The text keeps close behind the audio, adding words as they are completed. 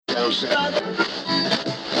Wherever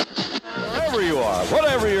you are,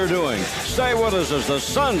 whatever you're doing, stay with us as the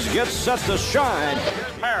Suns get set to shine.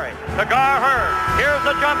 Perry to Gar-Hurd. Here's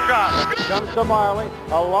the jump shot. Comes to Marley,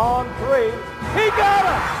 a long three. He got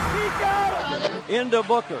it! He got it! Into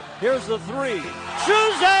Booker. Here's the three.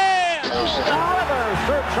 Suzanne! Another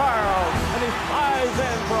Sir Charles, and he flies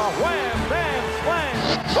in for a wham, bam, slam.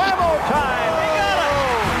 Bravo time! He got it!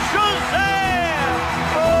 Suzanne!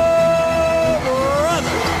 Oh,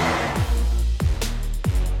 brother!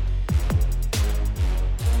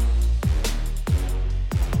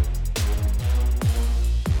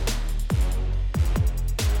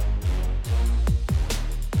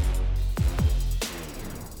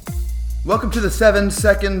 Welcome to the 7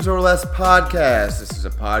 Seconds or Less podcast. This is a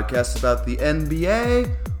podcast about the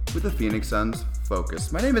NBA with the Phoenix Suns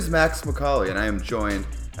focus. My name is Max McCauley, and I am joined,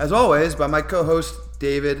 as always, by my co-host,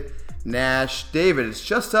 David Nash. David, it's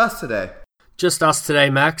just us today. Just us today,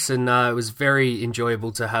 Max, and it was very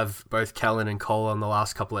enjoyable to have both Callan and Cole on the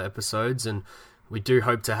last couple of episodes, and we do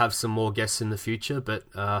hope to have some more guests in the future, but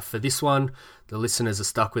for this one, the listeners are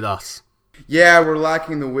stuck with us. Yeah, we're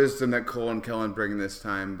lacking the wisdom that Cole and Kellen bring this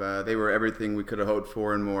time. They were everything we could have hoped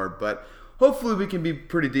for and more, but hopefully we can be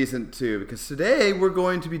pretty decent too, because today we're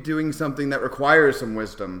going to be doing something that requires some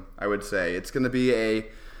wisdom, I would say. It's going to be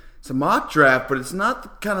it's a mock draft, but it's not the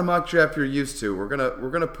kind of mock draft you're used to. We're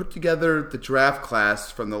gonna put together the draft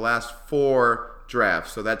class from the last 4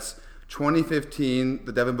 drafts. So that's 2015,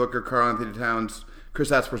 the Devin Booker, Karl-Anthony Towns,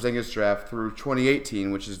 Kristaps Porzingis draft, through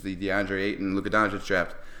 2018, which is the DeAndre Ayton, Luka Doncic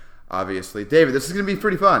draft. Obviously. David, this is going to be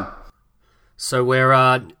pretty fun. So we're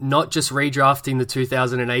not just redrafting the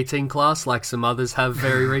 2018 class like some others have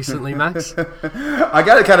very recently, Max? I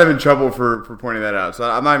got kind of in trouble for pointing that out, so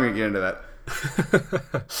I'm not even going to get into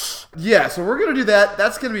that. Yeah, so we're going to do that.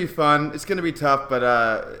 That's going to be fun. It's going to be tough, but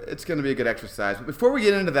it's going to be a good exercise. But before we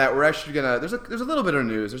get into that, we're actually going to... There's a little bit of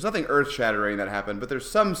news. There's nothing earth-shattering that happened, but there's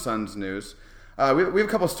some Suns news. We have a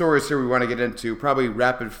couple stories here we want to get into, probably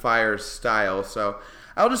rapid-fire style, so...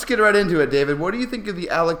 I'll just get right into it, David. What do you think of the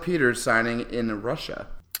Alec Peters signing in Russia?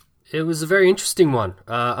 It was a very interesting one.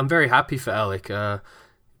 I'm very happy for Alec. It'd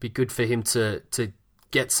be good for him to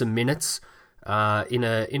get some minutes in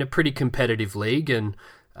a pretty competitive league. And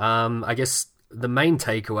I guess the main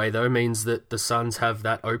takeaway, though, means that the Suns have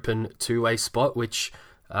that open two-way spot, which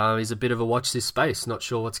is a bit of a watch this space. Not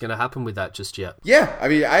sure what's going to happen with that just yet. Yeah, I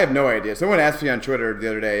mean, I have no idea. Someone asked me on Twitter the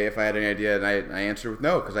other day if I had any idea, and I answered with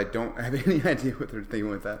no, because I don't have any idea what they're thinking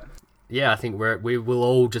with that. Yeah, I think we will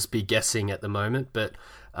all just be guessing at the moment. But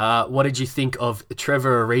what did you think of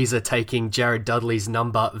Trevor Ariza taking Jared Dudley's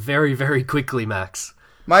number very, very quickly, Max?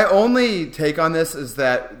 My only take on this is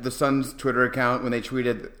that the Suns' Twitter account, when they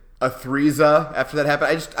tweeted a threeza after that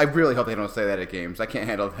happened, I really hope they don't say that at games. I can't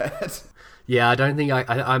handle that. Yeah, I don't think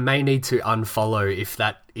I may need to unfollow if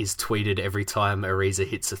that is tweeted every time Ariza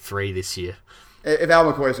hits a 3 this year. If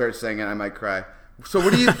Al McCoy starts saying it, I might cry. So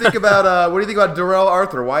what do you think about Darrell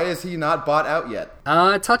Arthur? Why is he not bought out yet?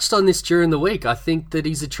 I touched on this during the week. I think that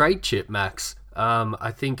he's a trade chip, Max.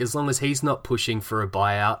 I think as long as he's not pushing for a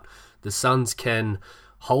buyout, the Suns can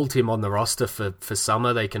hold him on the roster for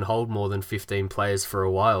summer. They can hold more than 15 players for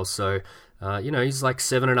a while. So... he's like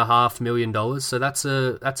 $7.5 million, so that's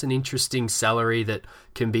an interesting salary that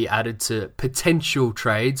can be added to potential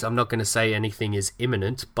trades. I'm not going to say anything is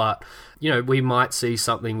imminent, but we might see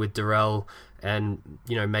something with Darrell and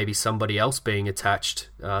maybe somebody else being attached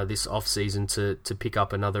this offseason to pick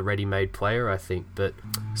up another ready-made player, I think. But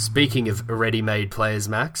speaking of ready-made players,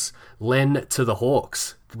 Max, Len to the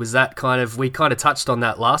Hawks. Was that we kind of touched on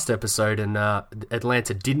that last episode, and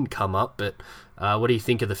Atlanta didn't come up, but what do you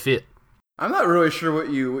think of the fit? I'm not really sure what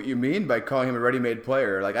you mean by calling him a ready-made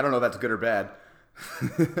player. Like, I don't know if that's good or bad.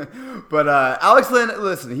 But Alex Len,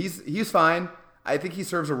 listen, he's fine. I think he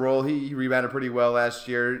serves a role. He rebounded pretty well last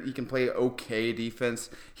year. He can play okay defense.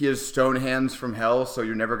 He has stone hands from hell, so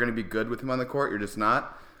you're never going to be good with him on the court. You're just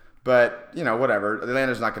not. But, whatever.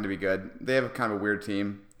 Atlanta's not going to be good. They have kind of a weird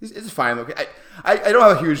team. It's fine. Look, I don't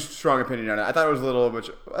have a huge, strong opinion on it. I thought it was a little bit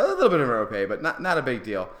of an okay, but not a big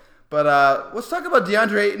deal. But let's talk about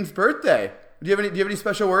DeAndre Ayton's birthday. Do you have any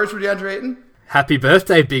special words for DeAndre Ayton? Happy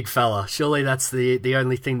birthday, big fella. Surely that's the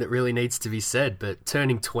only thing that really needs to be said. But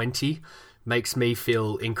turning 20 makes me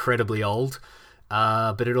feel incredibly old.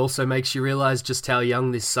 But it also makes you realize just how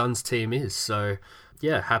young this Suns team is. So,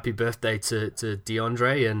 yeah, happy birthday to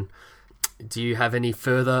DeAndre. And do you have any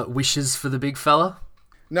further wishes for the big fella?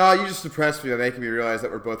 No, you just depressed me by making me realize that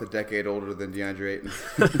we're both a decade older than DeAndre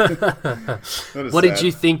Ayton. What did you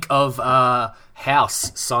think of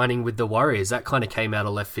House signing with the Warriors? That kind of came out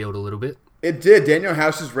of left field a little bit. It did. Daniel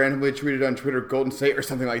House just randomly tweeted on Twitter Golden State or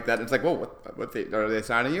something like that. It's like, whoa, are they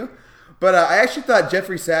signing you? But I actually thought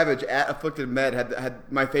Jeffrey Savage at Afflicted Med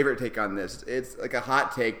had my favorite take on this. It's like a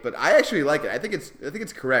hot take, but I actually like it. I think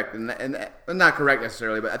it's correct, and not correct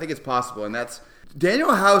necessarily, but I think it's possible. And that's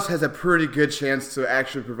Daniel House has a pretty good chance to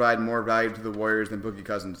actually provide more value to the Warriors than Boogie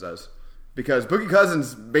Cousins does, because Boogie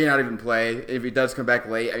Cousins may not even play if he does come back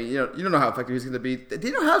late. I mean, you don't know how effective he's going to be.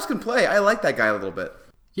 Daniel House can play. I like that guy a little bit.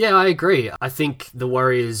 Yeah, I agree. I think the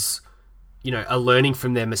Warriors, are learning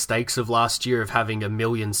from their mistakes of last year of having a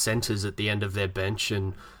million centers at the end of their bench.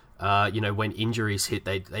 And, when injuries hit,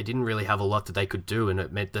 they didn't really have a lot that they could do. And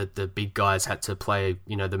it meant that the big guys had to play,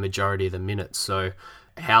 the majority of the minutes. So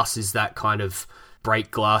House is that kind of break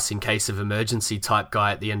glass in case of emergency type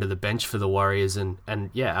guy at the end of the bench for the Warriors. And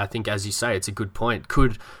yeah, I think, as you say, it's a good point.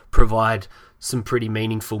 Could provide some pretty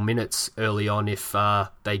meaningful minutes early on if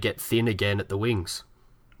they get thin again at the wings.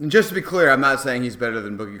 And just to be clear, I'm not saying he's better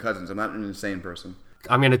than Boogie Cousins. I'm not an insane person.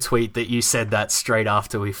 I'm going to tweet that you said that straight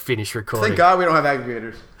after we finish recording. Thank God we don't have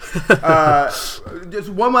aggregators. Just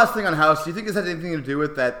one last thing on House. Do you think this has anything to do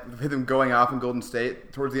with him going off in Golden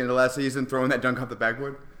State towards the end of last season, throwing that dunk off the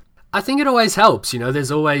backboard? I think it always helps. There's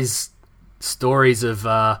always stories of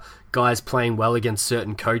guys playing well against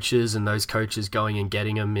certain coaches and those coaches going and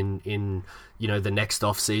getting them in the next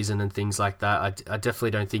off season and things like that. I definitely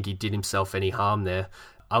don't think he did himself any harm there.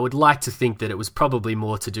 I would like to think that it was probably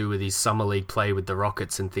more to do with his summer league play with the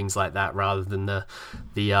Rockets and things like that, rather than the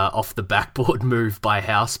off the backboard move by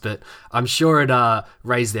House. But I'm sure it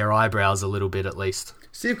raised their eyebrows a little bit at least.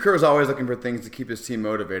 Steve Kerr's always looking for things to keep his team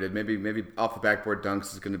motivated. Maybe off the backboard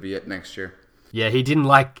dunks is going to be it next year. Yeah, he didn't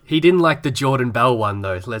like the Jordan Bell one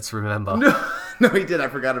though. Let's remember. No, he did. I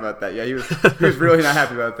forgot about that. Yeah, he was really not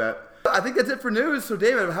happy about that. I think that's it for news. So,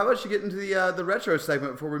 David, how about you get into the retro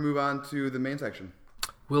segment before we move on to the main section?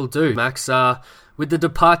 Will do, Max. With the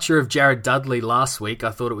departure of Jared Dudley last week,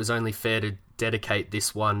 I thought it was only fair to dedicate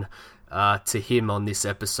this one to him on this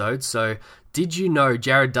episode. So, did you know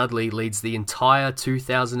Jared Dudley leads the entire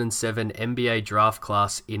 2007 NBA draft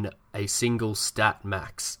class in a single stat,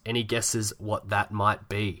 Max? Any guesses what that might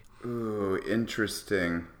be? Ooh,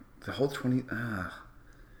 interesting. The whole 20...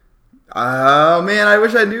 Oh, man, I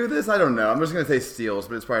wish I knew this. I don't know. I'm just going to say steals,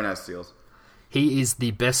 but it's probably not steals. He is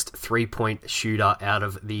the best three-point shooter out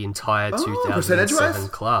of the entire 2007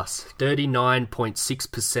 class.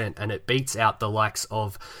 39.6%, and it beats out the likes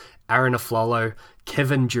of Aaron Aflalo,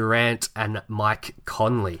 Kevin Durant, and Mike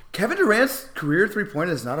Conley. Kevin Durant's career three-point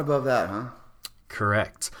is not above that, huh?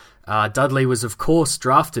 Correct. Dudley was, of course,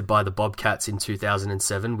 drafted by the Bobcats in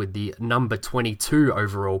 2007 with the number 22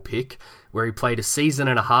 overall pick, where he played a season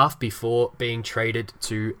and a half before being traded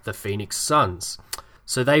to the Phoenix Suns.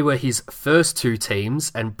 So they were his first two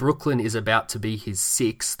teams, and Brooklyn is about to be his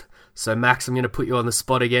sixth. So, Max, I'm going to put you on the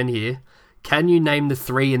spot again here. Can you name the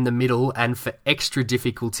three in the middle? And for extra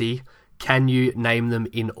difficulty, can you name them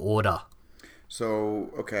in order?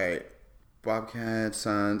 So, okay. Bobcats,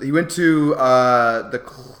 Suns. He went to the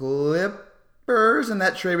Clippers in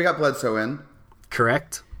that trade. We got Bledsoe in.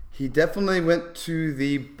 Correct. He definitely went to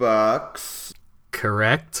the Bucks.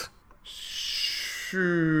 Correct.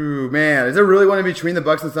 Man, is there really one in between the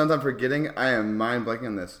Bucks and Suns I'm forgetting? I am mind blanking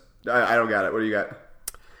on this. I don't got it. What do you got?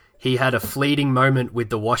 He had a fleeting moment with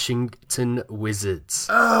the Washington Wizards.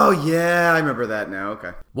 Oh, yeah, I remember that now.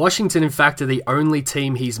 Okay. Washington, in fact, are the only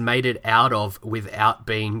team he's made it out of without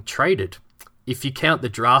being traded. If you count the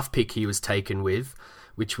draft pick he was taken with,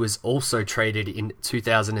 which was also traded in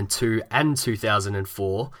 2002 and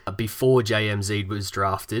 2004, before JMZ was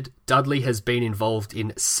drafted, Dudley has been involved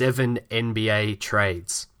in 7 NBA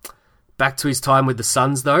trades. Back to his time with the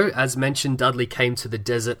Suns, though. As mentioned, Dudley came to the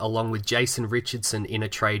desert along with Jason Richardson in a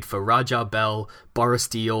trade for Raja Bell, Boris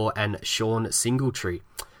Diaw, and Sean Singletary.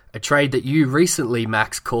 A trade that you recently,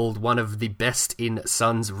 Max, called one of the best in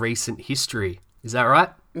Suns' recent history. Is that right?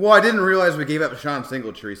 Well, I didn't realize we gave up Sean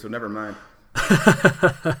Singletary, so never mind.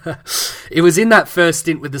 It was in that first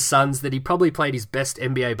stint with the Suns that he probably played his best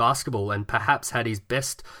NBA basketball and perhaps had his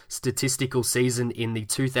best statistical season in the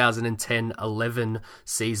 2010-11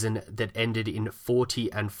 season that ended in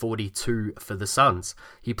 40-42 for the Suns.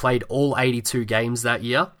 He played all 82 games that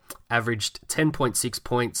year, averaged 10.6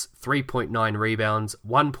 points, 3.9 rebounds,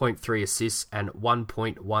 1.3 assists, and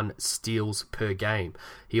 1.1 steals per game.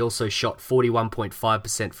 He also shot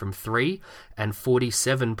 41.5% from 3 and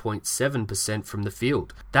 47.7% from the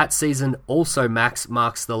field. That season also, Max,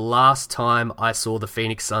 marks the last time I saw the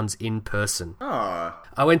Phoenix Suns in person. Aww.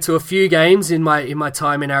 I went to a few games in my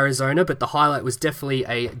time in Arizona, but the highlight was definitely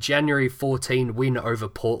a January 14 win over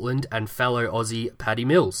Portland and fellow Aussie Patty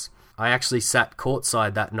Mills. I actually sat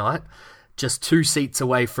courtside that night. just 2 seats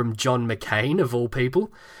away from John McCain, of all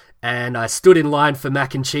people. And I stood in line for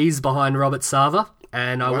mac and cheese behind Robert Sava,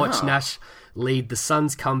 and I watched Nash lead the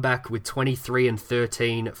Suns comeback with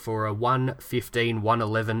 23-13 for a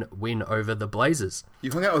 115-111 win over the Blazers.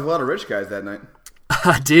 You hung out with a lot of rich guys that night.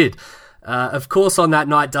 I did. Of course, on that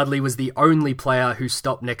night, Dudley was the only player who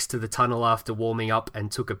stopped next to the tunnel after warming up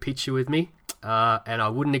and took a picture with me. And I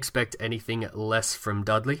wouldn't expect anything less from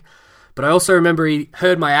Dudley. But I also remember he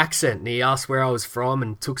heard my accent and he asked where I was from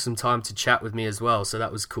and took some time to chat with me as well. So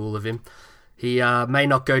that was cool of him. He may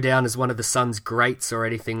not go down as one of the Suns' greats or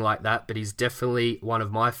anything like that, but he's definitely one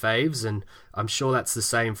of my faves, and I'm sure that's the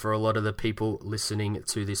same for a lot of the people listening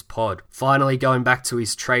to this pod. Finally, going back to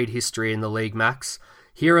his trade history in the league, Max,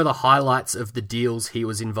 here are the highlights of the deals he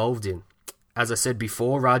was involved in. As I said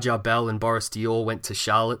before, Raja Bell and Boris Diaw went to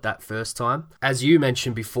Charlotte that first time. As you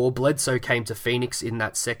mentioned before, Bledsoe came to Phoenix in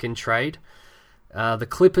that second trade. The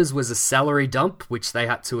Clippers was a salary dump, which they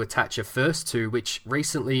had to attach a first to, which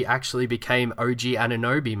recently actually became OG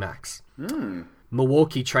Anunoby, Max.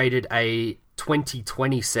 Milwaukee traded a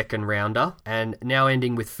 2020 second rounder, and now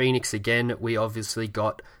ending with Phoenix again, we obviously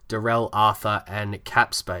got Darrell Arthur and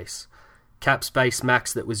cap space. Cap space,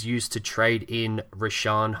 Max, that was used to trade in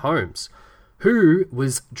Richaun Holmes, who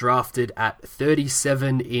was drafted at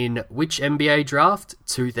 37 in which NBA draft?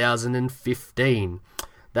 2015.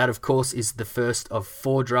 That, of course, is the first of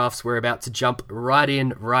 4 drafts we're about to jump right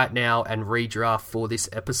in right now and redraft for this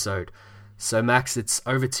episode. So, Max, it's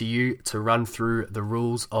over to you to run through the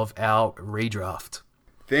rules of our redraft.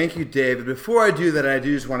 Thank you, David. Before I do that, I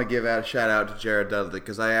do just want to give a shout out to Jared Dudley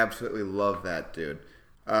because I absolutely love that dude.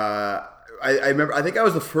 I remember, I think I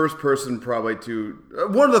was the first person probably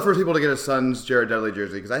one of the first people to get a Suns Jared Dudley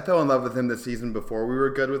jersey because I fell in love with him the season before we were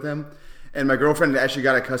good with him. And my girlfriend actually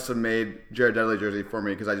got a custom-made Jared Dudley jersey for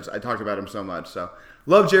me because I talked about him so much. So,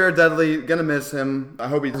 love Jared Dudley. Gonna miss him. I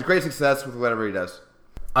hope he has great success with whatever he does.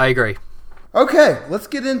 I agree. Okay, let's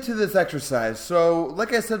get into this exercise. So,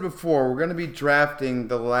 like I said before, we're going to be drafting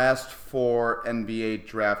the last 4 NBA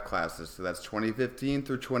draft classes. So that's 2015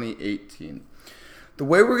 through 2018. The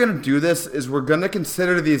way we're going to do this is we're going to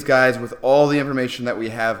consider these guys with all the information that we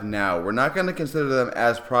have now. We're not going to consider them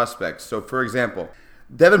as prospects. So, for example,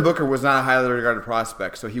 Devin Booker was not a highly regarded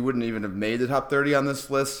prospect, so he wouldn't even have made the top 30 on this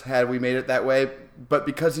list had we made it that way. But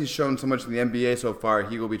because he's shown so much in the NBA so far,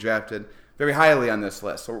 he will be drafted very highly on this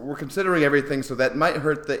list. So we're considering everything, so that might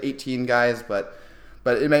hurt the 18 guys, but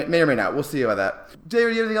it may or may not. We'll see about that.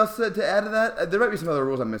 David, you have anything else to add to that? There might be some other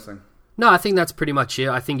rules I'm missing. No, I think that's pretty much it.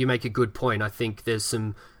 I think you make a good point. I think there's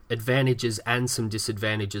some advantages and some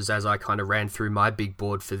disadvantages as I kind of ran through my big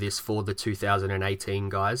board for this for the 2018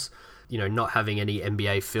 guys. You know, not having any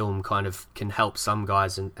NBA film kind of can help some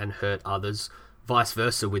guys and hurt others. Vice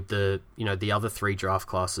versa with the other 3 draft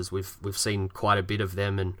classes. We've seen quite a bit of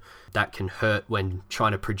them, and that can hurt when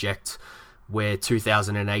trying to project where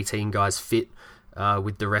 2018 guys fit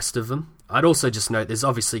with the rest of them. I'd also just note there's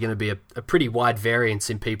obviously going to be a pretty wide variance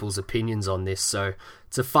in people's opinions on this, so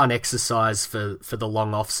it's a fun exercise for the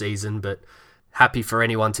long off season, but happy for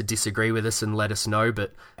anyone to disagree with us and let us know,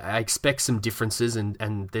 but I expect some differences,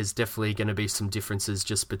 and there's definitely going to be some differences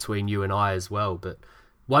just between you and I as well. But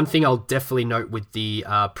one thing I'll definitely note with the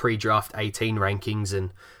pre-draft 18 rankings,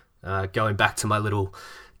 and going back to my little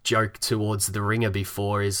joke towards the Ringer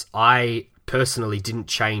before, is I personally didn't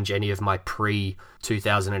change any of my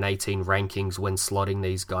pre-2018 rankings when slotting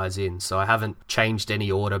these guys in. So I haven't changed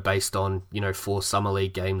any order based on, 4 Summer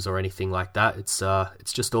League games or anything like that. It's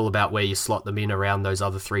just all about where you slot them in around those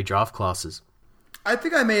other 3 draft classes. I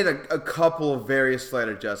think I made a couple of very slight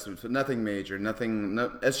adjustments, but nothing major.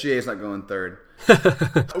 SGA is not going 3rd.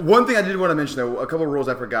 One thing I did want to mention, though, a couple of rules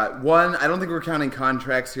I forgot. One, I don't think we're counting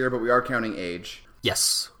contracts here, but we are counting age.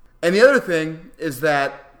 Yes. And the other thing is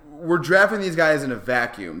that we're drafting these guys in a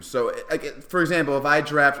vacuum. So, for example, if I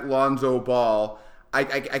draft Lonzo Ball, I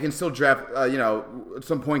can still draft,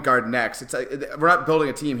 some point guard next. It's we're not building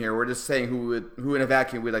a team here. We're just saying who in a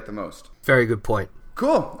vacuum we'd like the most. Very good point.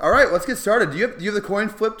 Cool. All right, let's get started. Do you have the coin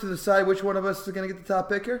flip to decide which one of us is going to get the top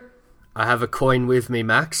pick here? I have a coin with me,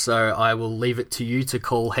 Max, so I will leave it to you to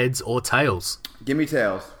call heads or tails. Give me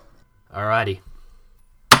tails. Alrighty.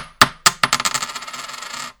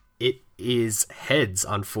 It is heads,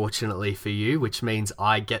 unfortunately for you, which means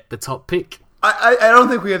I get the top pick. I don't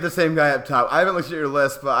think we have the same guy up top. I haven't looked at your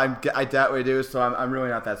list, but I doubt we do, so I'm really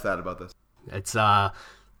not that sad about this.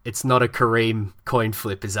 It's not a Kareem coin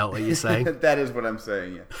flip, is that what you're saying? That is what I'm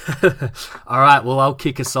saying, yeah. All right, well, I'll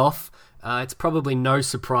kick us off. It's probably no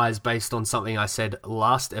surprise based on something I said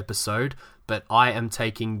last episode, but I am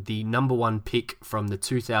taking the number 1 pick from the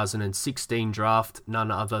 2016 draft,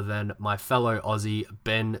 none other than my fellow Aussie,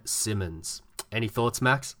 Ben Simmons. Any thoughts,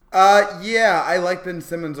 Max? Yeah, I like Ben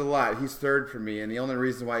Simmons a lot. He's third for me, and the only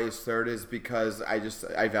reason why he's third is because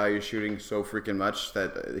I value shooting so freaking much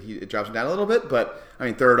that it drops him down a little bit. But I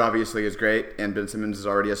mean, third obviously is great, and Ben Simmons is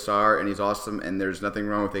already a star, and he's awesome, and there's nothing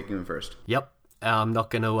wrong with taking him first. Yep. I'm not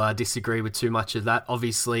going to disagree with too much of that.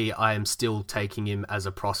 Obviously, I am still taking him as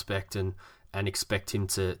a prospect and expect him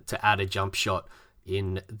to add a jump shot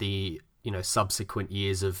in the subsequent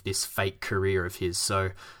years of this fake career of his. So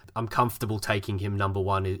I'm comfortable taking him number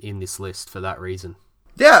 1 in this list for that reason.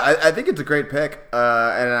 Yeah, I think it's a great pick,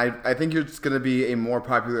 and I think it's going to be a more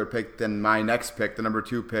popular pick than my next pick, the number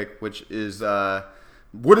 2 pick, which is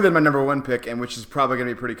would have been my number 1 pick, and which is probably going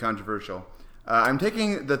to be pretty controversial. I'm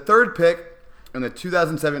taking the 3rd pick in the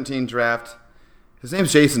 2017 draft. His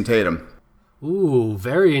name's Jason Tatum. Ooh,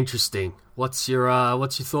 very interesting. What's your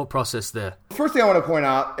thought process there? First thing I want to point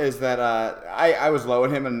out is that I was low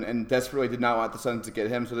on him and desperately did not want the Suns to get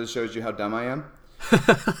him, so this shows you how dumb I am. But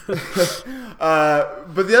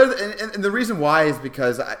the other and the reason why is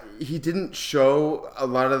because he didn't show a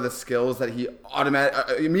lot of the skills that he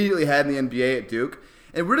immediately had in the NBA at Duke.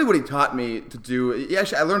 And really what he taught me to do,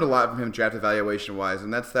 I learned a lot from him draft evaluation wise,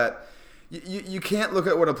 and that's that you can't look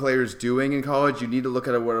at what a player is doing in college. You need to look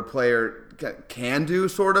at what a player can do,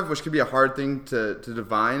 sort of, which can be a hard thing to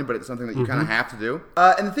divine, but it's something that you kind of have to do.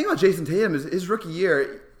 And the thing about Jason Tatum is his rookie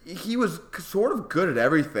year, he was sort of good at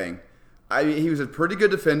everything. I mean, he was a pretty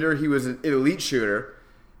good defender. He was an elite shooter.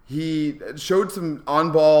 He showed some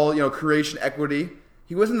on-ball, creation equity.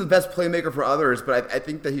 He wasn't the best playmaker for others, but I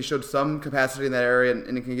think that he showed some capacity in that area,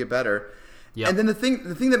 and it can get better. Yep. And then the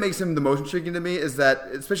thing that makes him the most intriguing to me is that,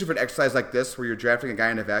 especially for an exercise like this where you're drafting a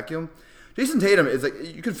guy in a vacuum, Jason Tatum is like,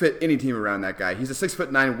 you could fit any team around that guy. He's a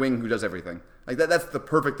 6'9" wing who does everything. Like that's the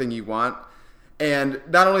perfect thing you want. And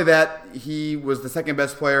not only that, he was the second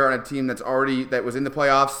best player on a team that was in the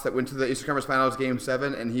playoffs, that went to the Eastern Conference Finals Game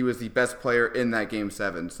 7, and he was the best player in that Game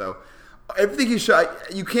 7. So everything he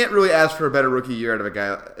shot, you can't really ask for a better rookie year out of a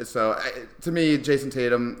guy. So to me, Jason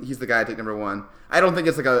Tatum, he's the guy I take number 1. I don't think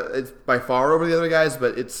it's by far over the other guys,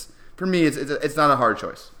 but for me, it's not a hard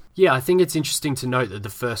choice. Yeah, I think it's interesting to note that the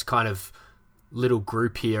first kind of little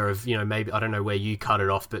group here of, maybe, I don't know where you cut it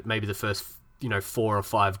off, but maybe the first, 4 or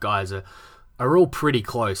 5 guys are all pretty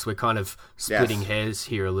close. We're kind of splitting hairs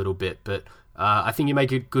here a little bit, but I think you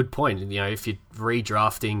make a good point. If you're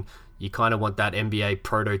redrafting, you kind of want that NBA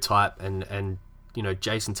prototype, and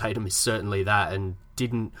Jason Tatum is certainly that, and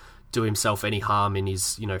didn't do himself any harm in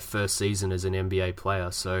his first season as an NBA player.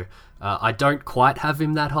 So I don't quite have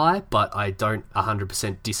him that high, but I don't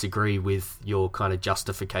 100% disagree with your kind of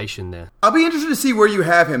justification there. I'll be interested to see where you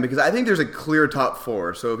have him, because I think there's a clear top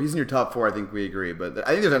 4. So if he's in your top 4, I think we agree. But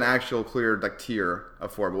I think there's an actual clear tier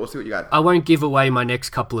of 4. But we'll see what you got. I won't give away my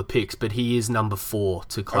next couple of picks, but he is number 4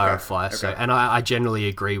 to clarify. Okay. So, and I generally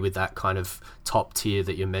agree with that kind of top tier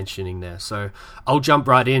that you're mentioning there. So I'll jump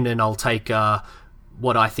right in and I'll take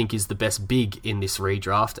what I think is the best big in this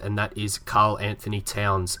redraft, and that is Karl Anthony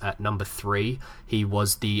Towns at number 3. He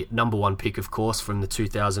was the number 1 pick, of course, from the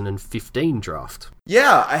 2015 draft.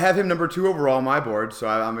 Yeah, I have him number 2 overall on my board, so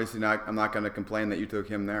I'm not going to complain that you took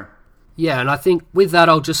him there. Yeah, and I think with that,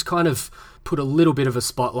 I'll just kind of put a little bit of a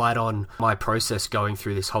spotlight on my process going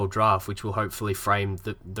through this whole draft, which will hopefully frame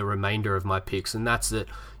the remainder of my picks, and that's that,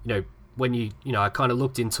 when I kind of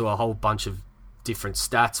looked into a whole bunch of different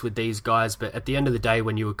stats with these guys, but at the end of the day,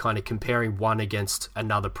 when you were kind of comparing one against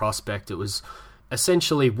another prospect, it was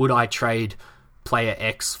essentially, would I trade player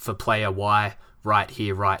X for player Y right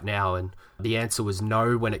here, right now? And the answer was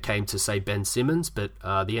no when it came to, say, Ben Simmons, but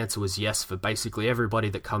the answer was yes for basically everybody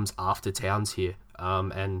that comes after Towns here.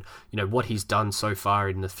 And what he's done so far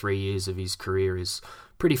in the 3 years of his career is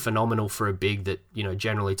pretty phenomenal for a big that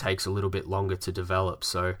generally takes a little bit longer to develop.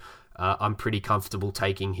 So I'm pretty comfortable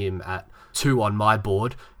taking him at 2 on my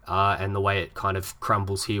board, and the way it kind of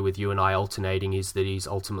crumbles here with you and I alternating is that he's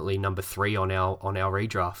ultimately number 3 on our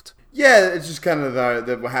redraft. Yeah, it's just kind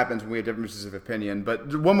of what happens when we have differences of opinion.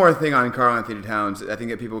 But one more thing on Karl Anthony Towns, I think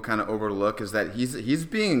that people kind of overlook, is that he's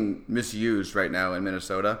being misused right now in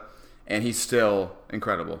Minnesota, and he's still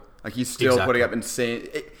incredible. Like, he's still putting up insane.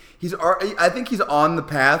 I think he's on the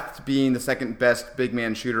path to being the second best big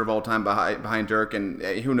man shooter of all time behind Dirk, and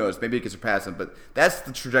who knows, maybe he could surpass him. But that's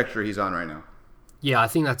the trajectory he's on right now. Yeah, I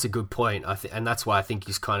think that's a good point. And that's why I think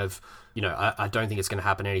he's kind of, I don't think it's going to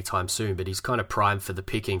happen anytime soon, but he's kind of primed for the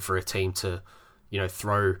picking for a team to,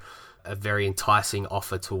 throw a very enticing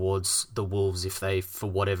offer towards the Wolves if they, for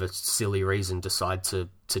whatever silly reason, decide to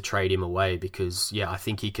trade him away, because, yeah, I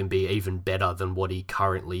think he can be even better than what he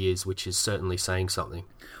currently is, which is certainly saying something.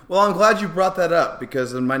 Well, I'm glad you brought that up,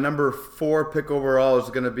 because my number 4 pick overall is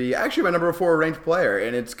going to be actually my number 4 ranked player,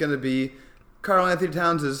 and it's going to be Karl-Anthony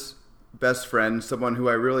Towns' best friend, someone who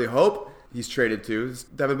I really hope he's traded to, is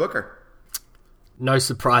Devin Booker. No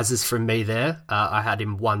surprises from me there. I had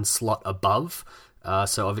him one slot above,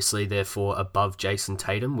 so obviously therefore above Jason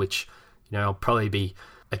Tatum, which, I'll probably be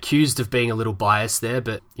accused of being a little biased there,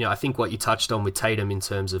 but I think what you touched on with Tatum in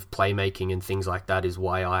terms of playmaking and things like that is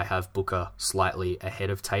why I have Booker slightly ahead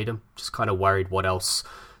of Tatum. Just kind of worried what else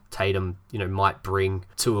Tatum, might bring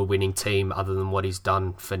to a winning team other than what he's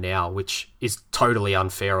done for now, which is totally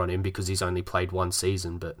unfair on him because he's only played one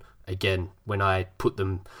season. But again, when I put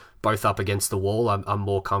them both up against the wall, I'm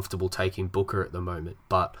more comfortable taking Booker at the moment.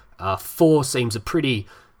 But 4 seems a pretty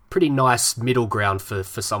nice middle ground for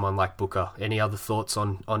someone like Booker. Any other thoughts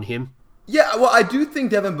on him? Yeah, well, I do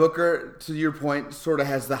think Devin Booker, to your point, sort of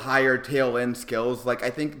has the higher tail end skills. Like,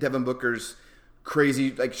 I think Devin Booker's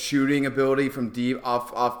crazy shooting ability from deep,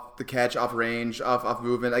 off the catch, off range, off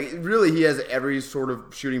movement. Like, really, he has every sort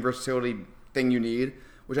of shooting versatility thing you need,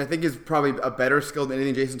 which I think is probably a better skill than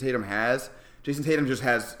anything Jason Tatum has. Jason Tatum just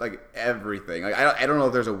has everything. I don't know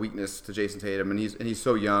if there's a weakness to Jason Tatum, and he's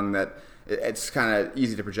so young that it's kind of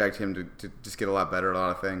easy to project him to just get a lot better at a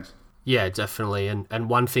lot of things. Yeah, definitely. And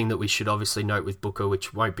one thing that we should obviously note with Booker,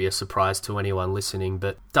 which won't be a surprise to anyone listening,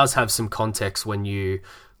 but does have some context when you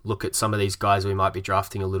look at some of these guys we might be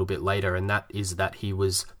drafting a little bit later, and that is that he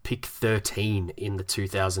was pick 13 in the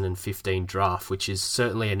 2015 draft, which is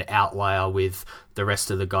certainly an outlier with the rest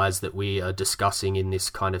of the guys that we are discussing in this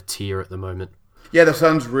kind of tier at the moment. Yeah, the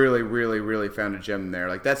Suns really, really, really found a gem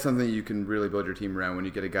there. That's something you can really build your team around when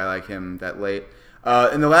you get a guy like him that late.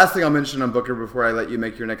 And the last thing I'll mention on Booker before I let you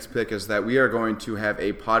make your next pick is that we are going to have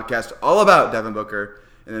a podcast all about Devin Booker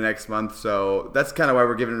in the next month. So that's kind of why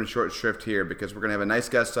we're giving him a short shrift here, because we're going to have a nice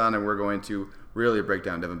guest on and we're going to really break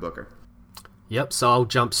down Devin Booker. Yep, so I'll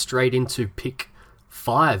jump straight into pick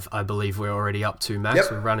 5, I believe we're already up to, Max.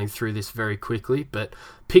 Yep. We're running through this very quickly, but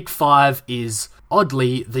pick 5 is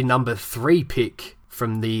oddly the number 3 pick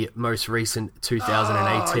from the most recent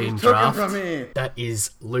 2018 draft. Him from me. That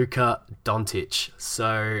is Luka Doncic.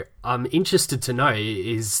 So I'm interested to know,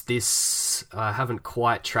 is this, I haven't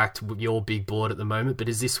quite tracked your big board at the moment, but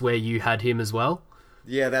is this where you had him as well?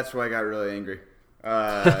 Yeah, that's why I got really angry.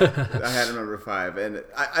 I had him number 5, and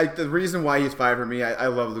the reason why he's 5 for me, I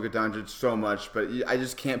love Luka Doncic so much, but I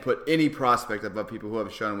just can't put any prospect above people who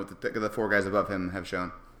have shown what the 4 guys above him have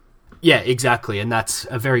shown. Yeah, exactly, and that's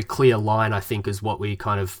a very clear line, I think, is what we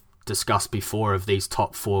kind of discussed before of these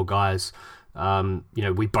top 4 guys.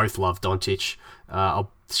 We both love Doncic. I'm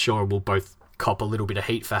sure we'll both cop a little bit of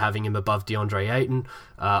heat for having him above DeAndre Ayton.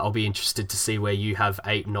 I'll be interested to see where you have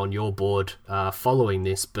Ayton on your board following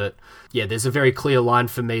this. But yeah, there's a very clear line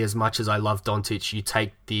for me. As much as I love Doncic, you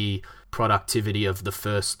take the productivity of the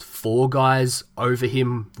first 4 guys over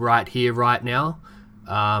him right here, right now.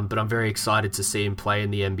 But I'm very excited to see him play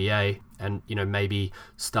in the NBA and, maybe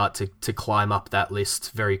start to climb up that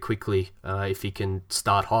list very quickly if he can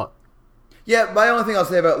start hot. Yeah, my only thing I'll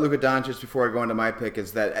say about Luka Doncic before I go into my pick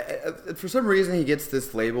is that for some reason he gets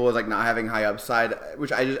this label as not having high upside,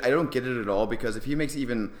 which I don't get it at all, because if he makes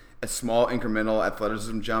even a small incremental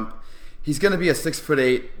athleticism jump, he's going to be a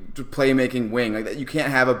 6'8" playmaking wing. You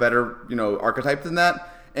can't have a better archetype than that.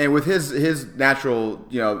 And with his natural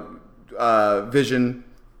vision,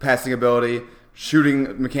 passing ability,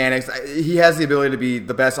 shooting mechanics, he has the ability to be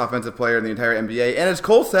the best offensive player in the entire NBA. And as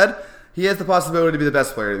Cole said, he has the possibility to be the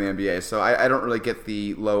best player in the NBA. So I don't really get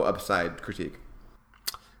the low upside critique.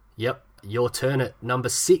 Yep, your turn at number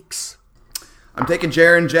 6. I'm taking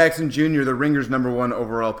Jaren Jackson Jr., the Ringers' number 1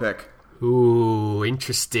 overall pick. Ooh,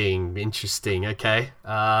 interesting. Okay,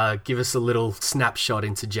 give us a little snapshot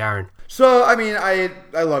into Jaren. So, I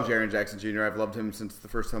love Jaren Jackson Jr. I've loved him since the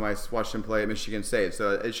first time I watched him play at Michigan State.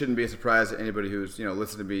 So it shouldn't be a surprise to anybody who's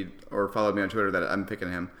listened to me or followed me on Twitter that I'm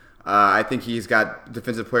picking him. I think he's got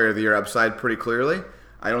Defensive Player of the Year upside pretty clearly.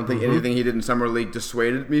 I don't think anything he did in Summer League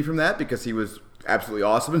dissuaded me from that, because he was absolutely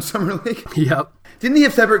awesome in Summer League. Yep. Didn't he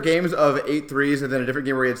have separate games of 8 threes and then a different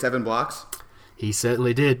game where he had 7 blocks? He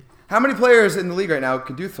certainly did. How many players in the league right now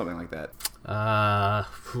could do something like that? I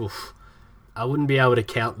wouldn't be able to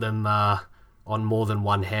count them on more than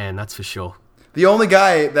one hand, that's for sure. The only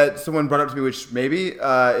guy that someone brought up to me, which maybe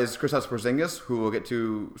is Kristaps Porzingis, who we'll get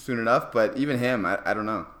to soon enough, but even him, I don't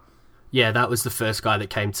know. Yeah, that was the first guy that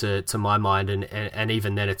came to my mind, and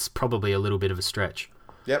even then it's probably a little bit of a stretch.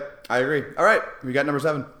 Yep, I agree. All right, we got number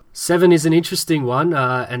 7. 7 is an interesting one,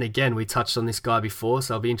 and again, we touched on this guy before,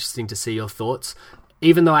 so it'll be interesting to see your thoughts.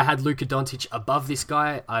 Even though I had Luka Doncic above this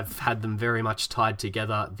guy, I've had them very much tied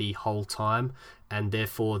together the whole time, and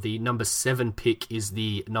therefore the number 7 pick is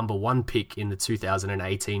the number 1 pick in the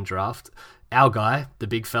 2018 draft. Our guy, the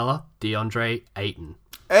big fella, DeAndre Ayton.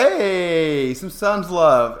 Hey, some Suns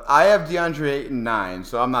love. I have DeAndre Ayton 9,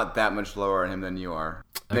 so I'm not that much lower on him than you are.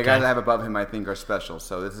 The guys I have above him, I think, are special,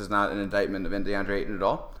 so this is not an indictment of DeAndre Ayton at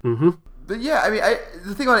all. Mm-hmm. But yeah, I mean,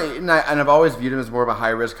 the thing about Ayton, and I've always viewed him as more of a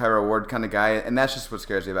high-risk, high-reward kind of guy, and that's just what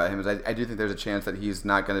scares me about him, is I do think there's a chance that he's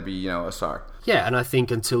not going to be, a star. Yeah, and I think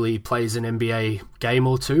until he plays an NBA game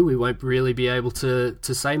or two, we won't really be able to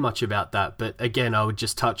say much about that. But again, I would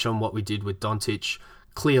just touch on what we did with Doncic.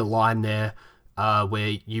 Clear line there.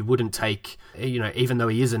 Where you wouldn't take, even though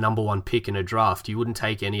he is a number 1 pick in a draft, you wouldn't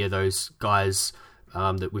take any of those guys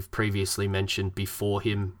that we've previously mentioned before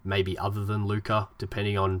him, maybe other than Luka,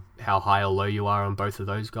 depending on how high or low you are on both of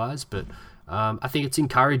those guys. But I think it's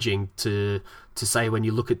encouraging to say when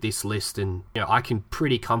you look at this list, and I can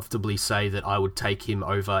pretty comfortably say that I would take him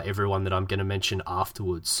over everyone that I'm going to mention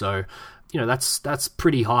afterwards. So that's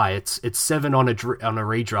pretty high. It's 7 on a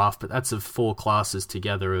redraft, but that's of 4 classes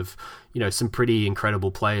together of some pretty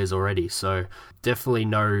incredible players already. So definitely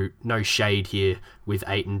no shade here with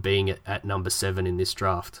Ayton being at number 7 in this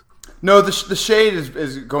draft. No, the shade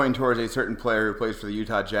is going towards a certain player who plays for the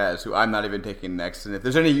Utah Jazz, who I'm not even taking next. And if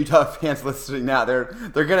there's any Utah fans listening now,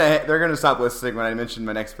 they're gonna stop listening when I mention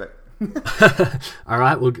my next pick. All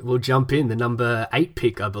right, we'll jump in. The number 8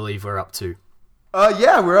 pick, I believe we're up to.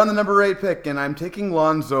 Yeah, we're on the number 8 pick, and I'm taking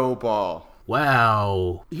Lonzo Ball.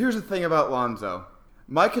 Wow. Here's the thing about Lonzo.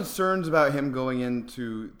 My concerns about him going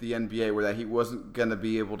into the NBA were that he wasn't going to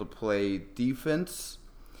be able to play defense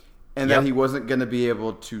and that he wasn't going to be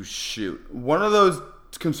able to shoot. One of those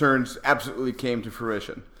concerns absolutely came to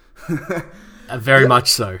fruition. Very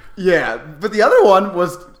much so. Yeah, but the other one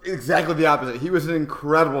was exactly the opposite. He was an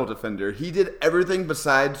incredible defender. He did everything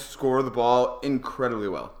besides score the ball incredibly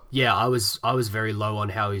well. Yeah, I was very low on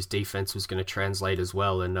how his defense was going to translate as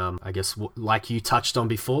well, and I guess like you touched on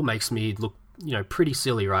before, makes me look pretty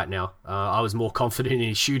silly right now. I was more confident in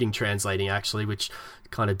his shooting translating actually, which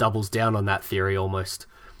kind of doubles down on that theory almost.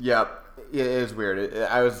 Yeah, it is weird.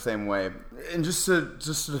 I was the same way. And just to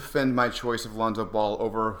defend my choice of Lonzo Ball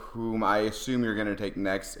over whom I assume you're going to take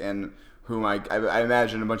next, and whom I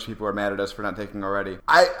imagine a bunch of people are mad at us for not taking already.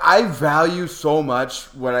 I value so much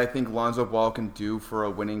what I think Lonzo Ball can do for a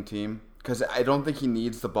winning team, because I don't think he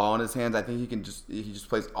needs the ball in his hands. I think he just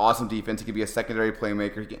plays awesome defense. He can be a secondary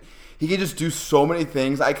playmaker. He can just do so many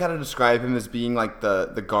things. I kind of describe him as being like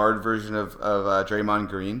the guard version of Draymond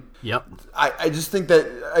Green. Yep. I just think that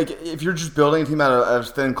if you're just building a team out of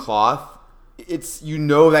thin cloth, it's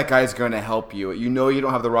that guy's going to help you. You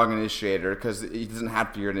don't have the wrong initiator because he doesn't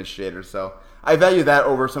have to be your initiator. So I value that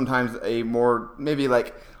over sometimes a more maybe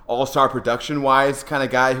like all-star production-wise kind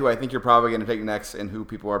of guy who I think you're probably going to take next and who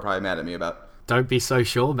people are probably mad at me about. Don't be so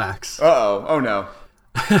sure, Max. Uh-oh. Oh, no.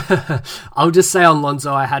 I'll just say on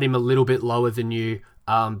Lonzo, I had him a little bit lower than you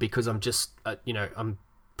because I'm just, I'm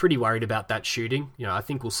pretty worried about that shooting. I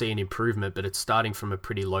think we'll see an improvement, but it's starting from a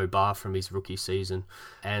pretty low bar from his rookie season.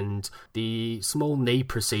 And the small knee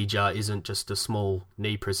procedure isn't just a small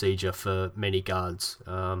knee procedure for many guards.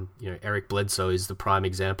 Eric Bledsoe is the prime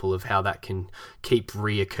example of how that can keep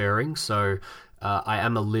reoccurring. So I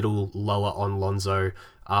am a little lower on Lonzo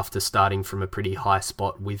after starting from a pretty high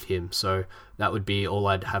spot with him. So that would be all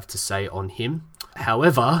I'd have to say on him.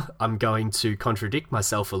 However, I'm going to contradict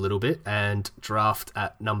myself a little bit and draft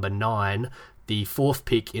at number 9, the 4th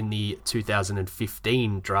pick in the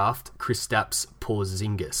 2015 draft, Kristaps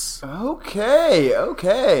Porzingis.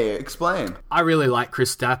 Okay. Explain. I really like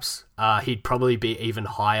Kristaps. He'd probably be even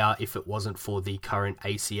higher if it wasn't for the current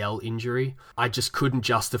ACL injury. I just couldn't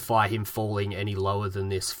justify him falling any lower than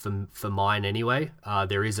this for mine anyway.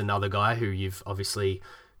 There is another guy who you've obviously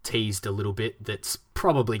teased a little bit that's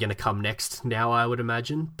probably going to come next now, I would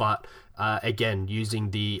imagine. But again, using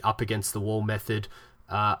the up against the wall method,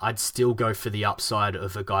 I'd still go for the upside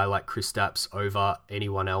of a guy like Kristaps over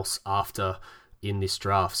anyone else after in this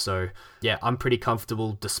draft. So yeah, I'm pretty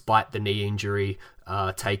comfortable despite the knee injury,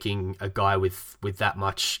 taking a guy with that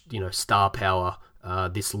much, star power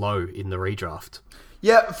this low in the redraft.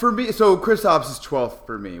 Yeah, for me, so Kristaps is 12th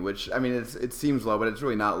for me, which, I mean, it seems low, but it's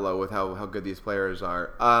really not low with how good these players are.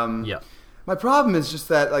 Yeah. My problem is just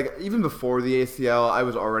that, even before the ACL, I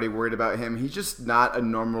was already worried about him. He's just not a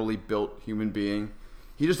normally built human being.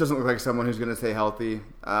 He just doesn't look like someone who's going to stay healthy.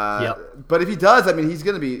 Yep. But if he does, I mean, he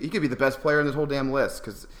could be the best player in this whole damn list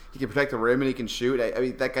because he can protect the rim and he can shoot. I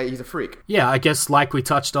mean, that guy, he's a freak. Yeah, I guess like we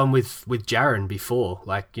touched on with Jaren before,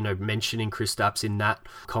 like, mentioning Kristaps in that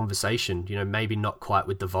conversation, maybe not quite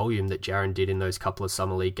with the volume that Jaren did in those couple of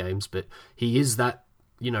Summer League games, but he is that,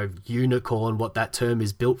 unicorn, what that term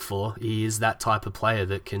is built for. He is that type of player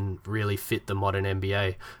that can really fit the modern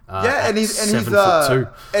NBA. And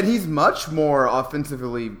he's much more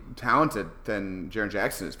offensively talented than Jaren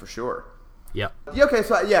Jackson is for sure. Yeah. Okay.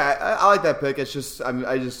 So I like that pick. It's just I'm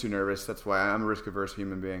just too nervous. That's why I'm a risk-averse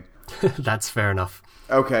human being. That's fair enough.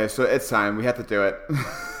 Okay, so it's time. We have to do it.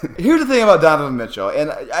 Here's the thing about Donovan Mitchell,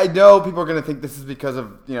 and I know people are going to think this is because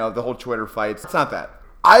of the whole Twitter fights. It's not that.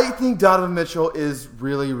 I think Donovan Mitchell is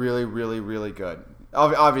really, really, really, really good.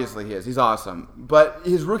 Obviously he is. He's awesome. But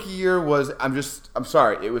his rookie year was, I'm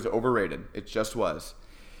sorry, it was overrated. It just was.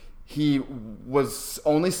 He was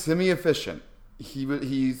only semi-efficient.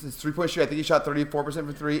 His three-point shoot, I think he shot 34%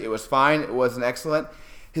 from three. It was fine. It wasn't excellent.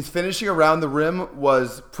 His finishing around the rim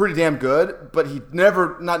was pretty damn good, but he he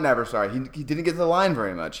didn't get to the line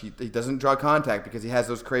very much. He doesn't draw contact because he has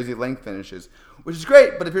those crazy length finishes, which is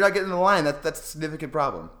great, but if you're not getting to the line, that's a significant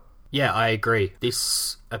problem. Yeah, I agree.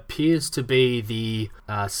 This appears to be the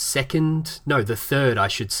third, I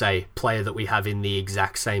should say, player that we have in the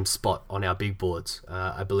exact same spot on our big boards.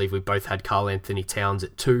 I believe we both had Karl Anthony Towns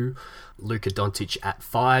at 2, Luka Doncic at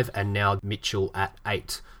 5, and now Mitchell at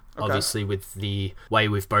 8. Okay. Obviously, with the way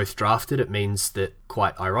we've both drafted, it means that,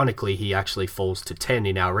 quite ironically, he actually falls to 10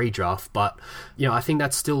 in our redraft. But, I think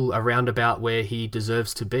that's still around about where he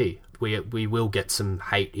deserves to be. We will get some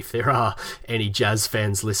hate if there are any Jazz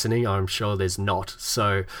fans listening. I'm sure there's not.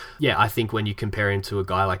 So, yeah, I think when you compare him to a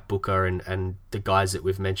guy like Booker and the guys that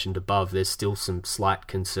we've mentioned above, there's still some slight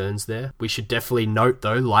concerns there. We should definitely note,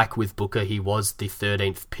 though, like with Booker, he was the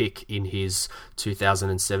 13th pick in his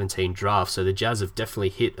 2017 draft. So the Jazz have definitely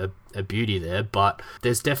hit a beauty there, but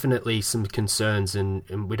there's definitely some concerns, and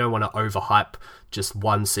we don't want to overhype just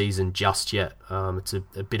one season just yet. It's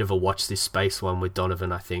a bit of a watch this space one with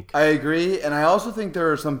Donovan, I think. I agree, and I also think there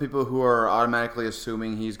are some people who are automatically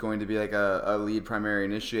assuming he's going to be like a lead primary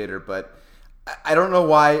initiator, but I don't know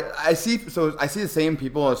why. I see the same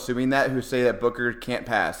people assuming that who say that Booker can't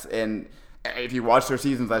pass, and if you watch their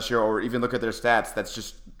seasons last year or even look at their stats, that's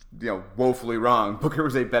just woefully wrong. Booker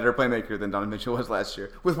was a better playmaker than Donovan Mitchell was last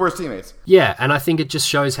year, with worse teammates. Yeah, and I think it just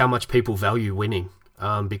shows how much people value winning.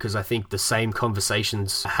 Because I think the same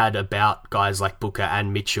conversations had about guys like Booker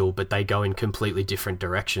and Mitchell, but they go in completely different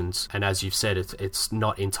directions. And as you've said, it's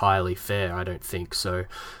not entirely fair, I don't think. So,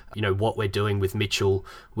 what we're doing with Mitchell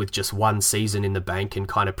with just one season in the bank and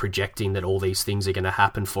kind of projecting that all these things are going to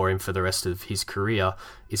happen for him for the rest of his career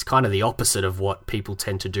is kind of the opposite of what people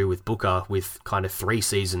tend to do with Booker with kind of 3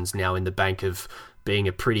 seasons now in the bank of being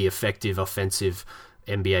a pretty effective offensive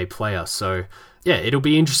NBA player. So, yeah, it'll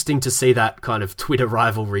be interesting to see that kind of Twitter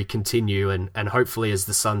rivalry continue, and hopefully as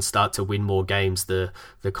the Suns start to win more games, the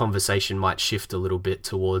conversation might shift a little bit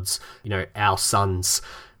towards, our Suns'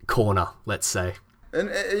 corner, let's say. And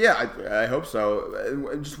I hope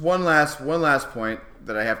so. Just one last point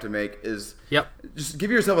that I have to make is just give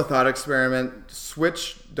yourself a thought experiment.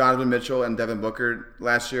 Switch Donovan Mitchell and Devin Booker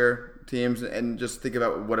last year teams and just think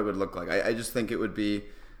about what it would look like. I just think it would be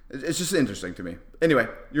 – it's just interesting to me. Anyway,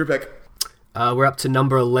 your pick. We're up to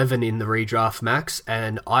number 11 in the redraft, Max,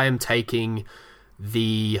 and I am taking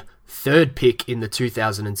the 3rd pick in the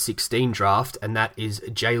 2016 draft, and that is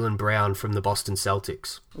Jaylen Brown from the Boston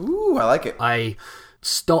Celtics. Ooh, I like it. I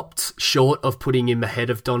stopped short of putting him ahead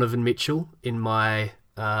of Donovan Mitchell in my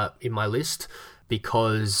list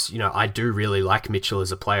because, I do really like Mitchell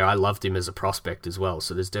as a player. I loved him as a prospect as well,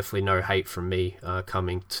 so there's definitely no hate from me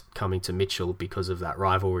coming to Mitchell because of that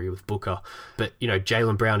rivalry with Booker. But,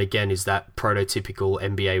 Jaylen Brown, again, is that prototypical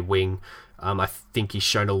NBA wing. I think he's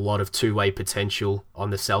shown a lot of two-way potential on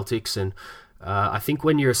the Celtics, and I think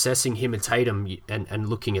when you're assessing him and Tatum and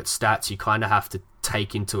looking at stats, you kind of have to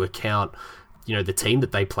take into account the team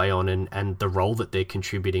that they play on and the role that they're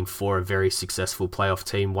contributing for a very successful playoff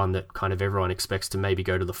team, one that kind of everyone expects to maybe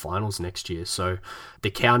go to the finals next year. So the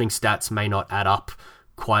counting stats may not add up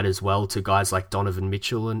quite as well to guys like Donovan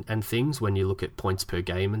Mitchell and things when you look at points per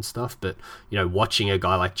game and stuff. But, watching a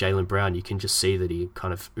guy like Jaylen Brown, you can just see that he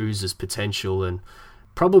kind of oozes potential and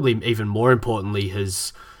probably even more importantly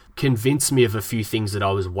has convinced me of a few things that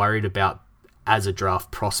I was worried about as a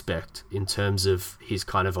draft prospect in terms of his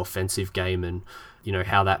kind of offensive game and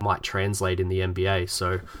how that might translate in the NBA.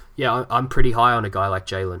 So, yeah, I'm pretty high on a guy like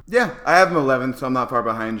Jalen. Yeah, I have him 11th, so I'm not far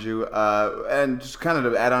behind you. And just kind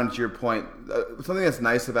of to add on to your point, something that's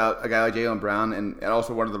nice about a guy like Jaylen Brown, and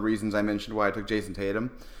also one of the reasons I mentioned why I took Jason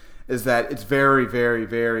Tatum, is that it's very, very,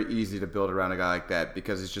 very easy to build around a guy like that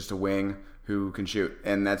because he's just a wing who can shoot.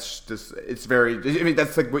 And that's just,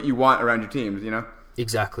 that's like what you want around your teams,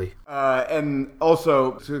 Exactly. And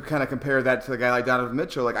also to kind of compare that to a guy like Donovan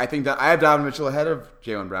Mitchell, I think that I have Donovan Mitchell ahead of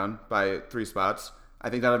Jaylen Brown by 3 spots. I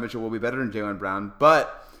think Donovan Mitchell will be better than Jaylen Brown,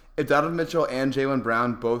 but if Donovan Mitchell and Jaylen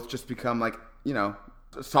Brown both just become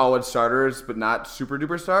solid starters but not super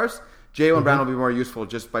duper stars, Jaylen Brown will be more useful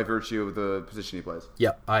just by virtue of the position he plays.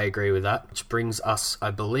 Yep, I agree with that. Which brings us,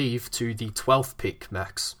 I believe, to the 12th pick,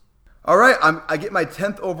 Max. All right, I get my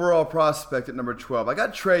 10th overall prospect at number 12. I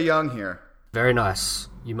got Trae Young here. Very nice.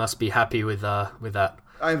 You must be happy with that.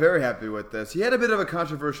 I'm very happy with this. He had a bit of a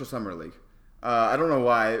controversial summer league. I don't know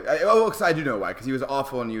why. I do know why, because he was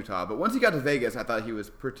awful in Utah. But once he got to Vegas, I thought he was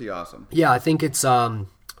pretty awesome. Yeah, I think it's one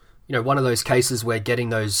of those cases where getting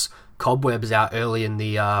those cobwebs out early in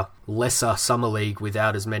the lesser summer league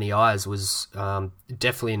without as many eyes was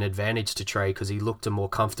definitely an advantage to Trae because he looked a more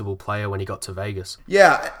comfortable player when he got to Vegas.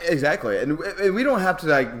 Yeah, exactly. And we don't have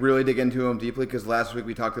to really dig into him deeply because last week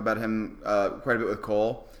we talked about him quite a bit with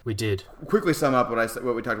Cole. We did. Quickly sum up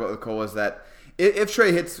what we talked about with Cole is that if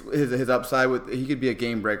Trae hits his upside, he could be a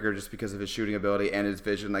game breaker just because of his shooting ability and his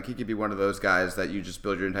vision. He could be one of those guys that you just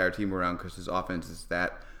build your entire team around because his offense is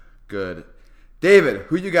that good. David,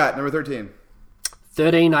 who you got? Number 13.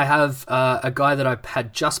 13, I have a guy that I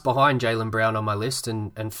had just behind Jaylen Brown on my list,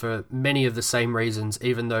 and for many of the same reasons,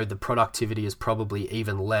 even though the productivity is probably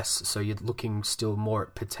even less, so you're looking still more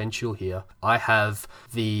at potential here. I have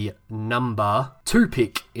the number 2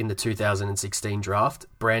 pick in the 2016 draft,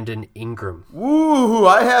 Brandon Ingram. Woo!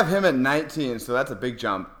 I have him at 19, so that's a big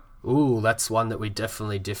jump. Ooh, that's one that we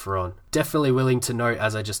definitely differ on. Definitely willing to note,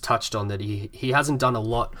 as I just touched on, that he hasn't done a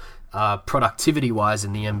lot productivity-wise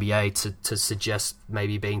in the NBA to suggest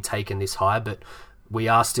maybe being taken this high, but we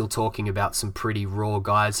are still talking about some pretty raw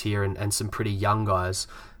guys here and some pretty young guys.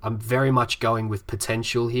 I'm very much going with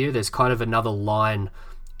potential here. There's kind of another line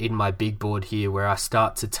in my big board here where I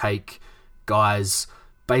start to take guys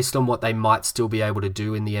based on what they might still be able to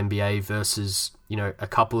do in the NBA versus, a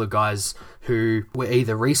couple of guys who were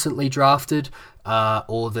either recently drafted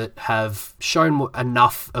or that have shown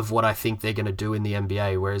enough of what I think they're going to do in the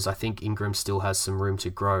NBA, whereas I think Ingram still has some room to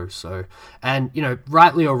grow. So, and,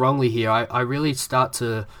 rightly or wrongly here, I really start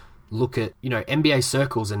to look at, NBA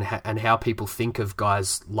circles and how people think of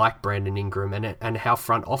guys like Brandon Ingram and how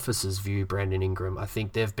front offices view Brandon Ingram. I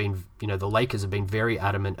think they've been, the Lakers have been very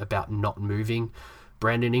adamant about not moving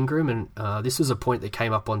Brandon Ingram, and this was a point that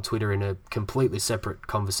came up on Twitter in a completely separate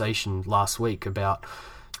conversation last week about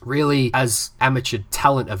really, as amateur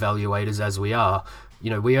talent evaluators as we are,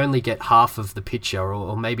 we only get half of the picture,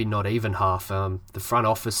 or maybe not even half. The front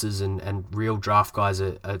offices and real draft guys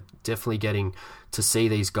are definitely getting to see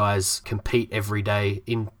these guys compete every day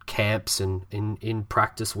in camps and in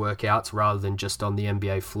practice workouts rather than just on the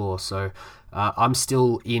NBA floor. So I'm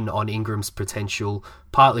still in on Ingram's potential,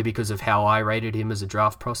 partly because of how I rated him as a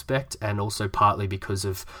draft prospect and also partly because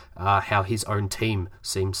of how his own team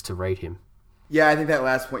seems to rate him. Yeah, I think that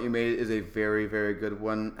last point you made is a very, very good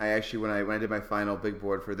one. I actually, when I did my final big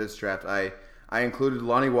board for this draft, I included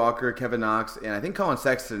Lonnie Walker, Kevin Knox, and I think Colin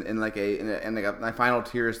Sexton in my final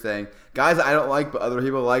tier saying guys I don't like but other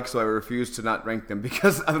people like, so I refuse to not rank them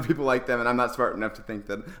because other people like them and I'm not smart enough to think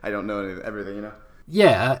that I don't know everything,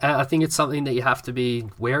 Yeah, I think it's something that you have to be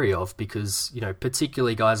wary of because,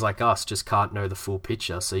 particularly guys like us just can't know the full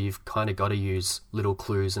picture. So you've kind of got to use little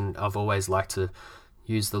clues, and I've always liked to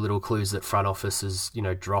use the little clues that front offices,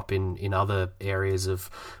 drop in other areas of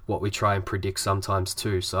what we try and predict sometimes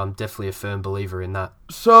too. So I'm definitely a firm believer in that.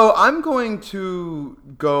 So I'm going to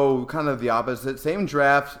go kind of the opposite. Same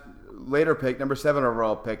draft, later pick, number 7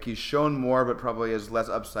 overall pick. He's shown more, but probably has less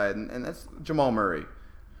upside, and that's Jamal Murray.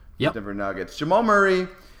 Yep. Denver Nuggets. Jamal Murray,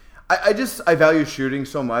 I value shooting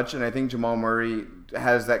so much, and I think Jamal Murray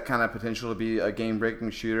has that kind of potential to be a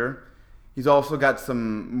game-breaking shooter. He's also got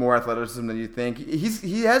some more athleticism than you think.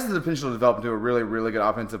 He has the potential to develop into a really, really good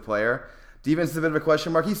offensive player. Defense is a bit of a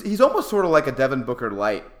question mark. He's almost sort of like a Devin Booker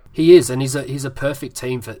light. He is, and he's a perfect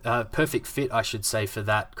perfect fit, I should say, for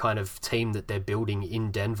that kind of team that they're building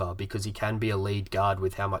in Denver, because he can be a lead guard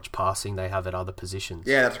with how much passing they have at other positions.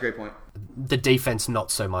 Yeah, that's a great point. The defense, not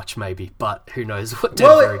so much, maybe, but who knows what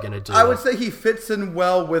Denver are going to do. I would say he fits in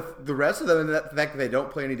well with the rest of them, and the fact that they don't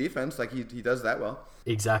play any defense, he does that well.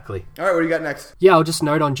 Exactly. All right, what do you got next? Yeah, I'll just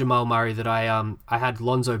note on Jamal Murray that I had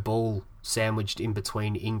Lonzo Ball sandwiched in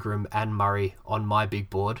between Ingram and Murray on my big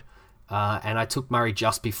board. And I took Murray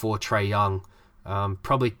just before Trae Young,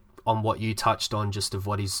 probably on what you touched on, just of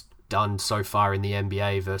what he's done so far in the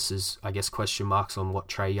NBA versus, I guess, question marks on what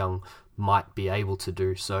Trae Young might be able to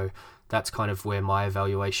do. So that's kind of where my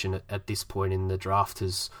evaluation at this point in the draft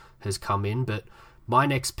has come in. But my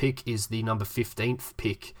next pick is the number 15th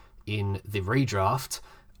pick in the redraft,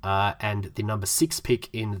 and the number 6 pick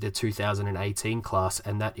in the 2018 class,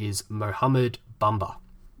 and that is Mohamed Bamba.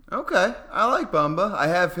 Okay, I like Bamba. I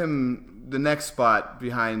have him the next spot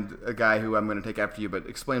behind a guy who I'm going to take after you, but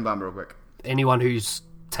explain Bamba real quick. Anyone who's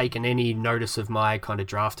taken any notice of my kind of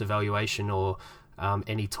draft evaluation or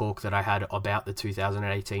any talk that I had about the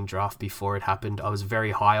 2018 draft before it happened, I was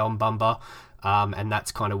very high on Bamba, and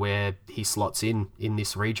that's kind of where he slots in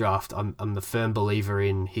this redraft. I'm a firm believer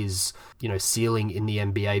in his, ceiling in the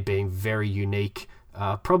NBA being very unique,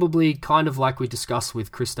 probably kind of like we discussed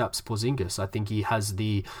with Kristaps Porzingis. I think he has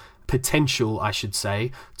the potential, I should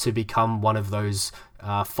say, to become one of those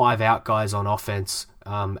 5-out guys on offense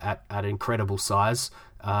at incredible size,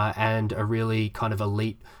 and a really kind of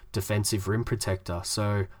elite defensive rim protector.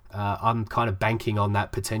 So I'm kind of banking on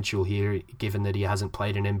that potential here, given that he hasn't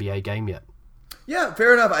played an NBA game yet. Yeah,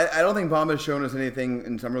 fair enough. I don't think Bamba's shown us anything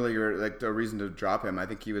in Summer League or like a reason to drop him. I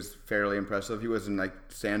think he was fairly impressive. He wasn't like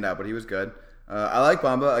standout, but he was good. I like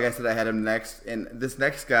Bamba. Like I said, I had him next. And this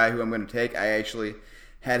next guy who I'm going to take, I actually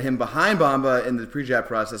had him behind Bamba in the pre-draft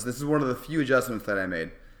process. This is one of the few adjustments that I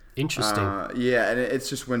made. Interesting. Yeah, and it's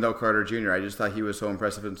just Wendell Carter Jr. I just thought he was so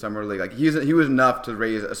impressive in Summer League. Like he was enough to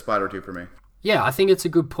raise a spot or two for me. Yeah, I think it's a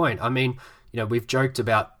good point. I mean, we've joked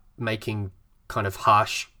about making kind of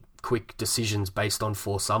harsh, quick decisions based on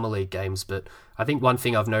 4 Summer League games, but I think one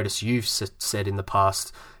thing I've noticed you've said in the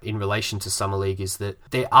past in relation to Summer League is that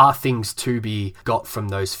there are things to be got from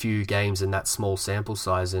those few games and that small sample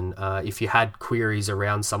size. And if you had queries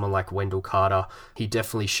around someone like Wendell Carter, he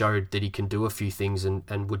definitely showed that he can do a few things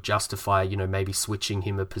and would justify, maybe switching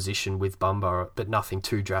him a position with Bamba, but nothing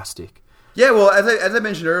too drastic. Yeah, well, as I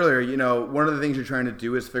mentioned earlier, one of the things you're trying to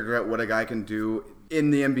do is figure out what a guy can do in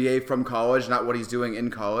the NBA from college, not what he's doing in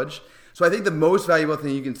college. So I think the most valuable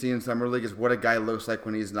thing you can see in Summer League is what a guy looks like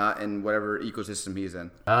when he's not in whatever ecosystem he's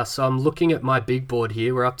in. So I'm looking at my big board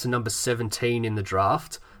here. We're up to number 17 in the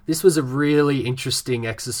draft. This was a really interesting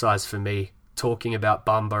exercise for me, talking about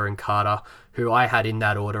Bamba and Carter, who I had in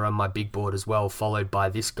that order on my big board as well, followed by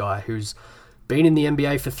this guy who's been in the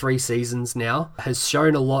NBA for 3 seasons now, has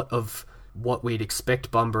shown a lot of what we'd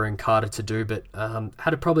expect Bamba and Carter to do, but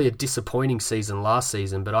had probably a disappointing season last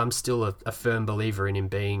season, but I'm still a firm believer in him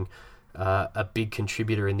being a big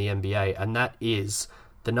contributor in the NBA, and that is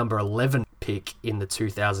the number 11 pick in the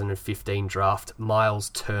 2015 draft, Miles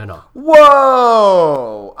Turner.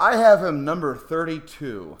 Whoa! I have him number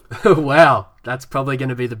 32. Wow, that's probably going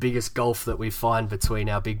to be the biggest gulf that we find between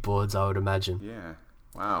our big boards, I would imagine. Yeah.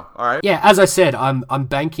 Wow. All right. Yeah, as I said, I'm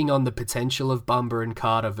banking on the potential of Bamba and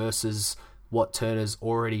Carter versus what Turner's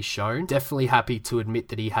already shown. Definitely happy to admit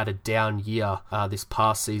that he had a down year this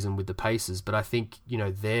past season with the Pacers, but I think,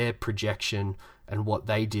 their projection and what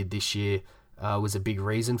they did this year was a big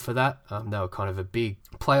reason for that. They were kind of a big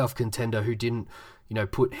playoff contender who didn't,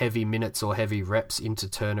 put heavy minutes or heavy reps into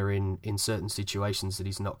Turner in certain situations that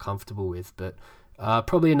he's not comfortable with. But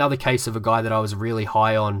probably another case of a guy that I was really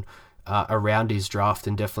high on around his draft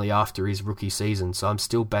and definitely after his rookie season. So I'm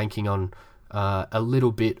still banking on a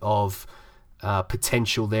little bit of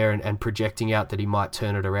potential there and projecting out that he might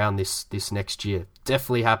turn it around this next year.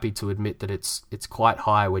 Definitely happy to admit that it's quite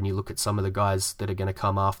high when you look at some of the guys that are going to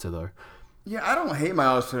come after, though. Yeah, I don't hate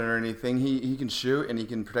Miles Turner or anything. He can shoot and he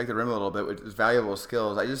can protect the rim a little bit with his valuable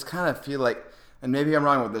skills. I just kind of feel like, and maybe I'm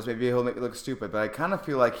wrong with this, maybe he'll make me look stupid, but I kind of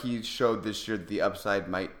feel like he showed this year that the upside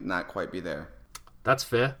might not quite be there. That's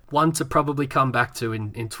fair. One to probably come back to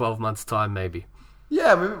in 12 months' time, maybe.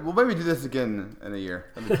 Yeah, we'll maybe do this again in a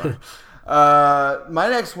year. That'd be fun. My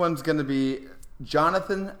next one's going to be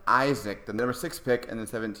Jonathan Isaac, the number 6 pick in the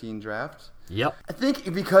 17 draft. Yep. I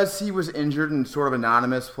think because he was injured and sort of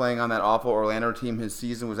anonymous playing on that awful Orlando team, his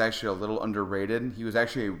season was actually a little underrated. He was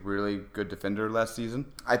actually a really good defender last season.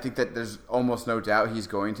 I think that there's almost no doubt he's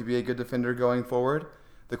going to be a good defender going forward.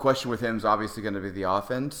 The question with him is obviously going to be the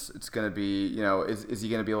offense. It's going to be, is he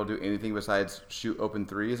going to be able to do anything besides shoot open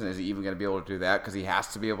threes? And is he even going to be able to do that? Because he has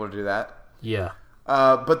to be able to do that. Yeah.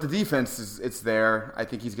 But the defense, it's there. I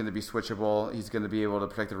think he's going to be switchable. He's going to be able to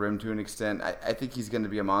protect the rim to an extent. I think he's going to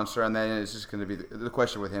be a monster on that end. It's just going to be the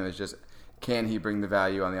question with him is just, can he bring the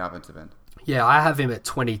value on the offensive end? Yeah, I have him at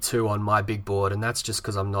 22 on my big board, and that's just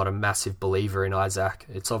because I'm not a massive believer in Isaac.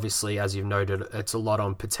 It's obviously, as you've noted, it's a lot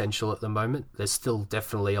on potential at the moment. There's still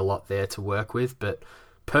definitely a lot there to work with, but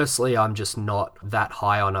personally, I'm just not that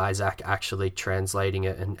high on Isaac actually translating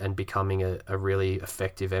it and becoming a really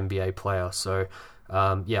effective NBA player. So,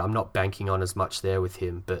 yeah, I'm not banking on as much there with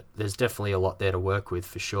him, but there's definitely a lot there to work with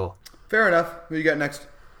for sure. Fair enough. Who you got next?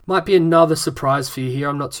 Might be another surprise for you here.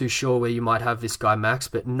 I'm not too sure where you might have this guy, Max,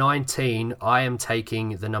 but 19, I am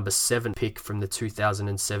taking the number 7 pick from the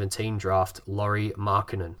 2017 draft, Lauri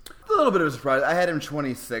Markkanen. A little bit of a surprise. I had him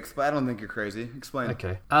 26, but I don't think you're crazy. Explain.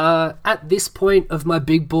 Okay. At this point of my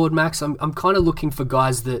big board, Max, I'm kind of looking for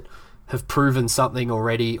guys that have proven something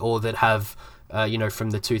already, or that have, from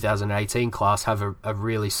the 2018 class, have a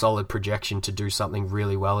really solid projection to do something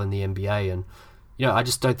really well in the NBA. And I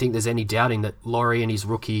just don't think there's any doubting that Lauri in his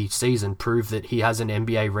rookie season proved that he has an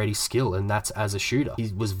NBA-ready skill, and that's as a shooter.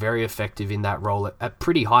 He was very effective in that role at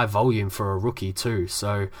pretty high volume for a rookie too.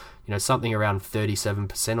 So, something around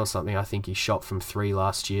 37% or something, I think he shot from 3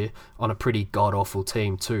 last year on a pretty god-awful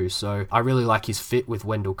team too. So I really like his fit with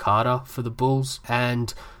Wendell Carter for the Bulls.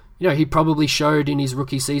 And he probably showed in his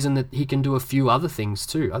rookie season that he can do a few other things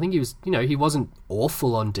too. I think he was, he wasn't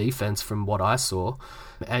awful on defense from what I saw.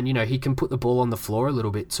 And, he can put the ball on the floor a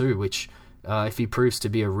little bit too, which if he proves to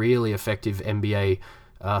be a really effective NBA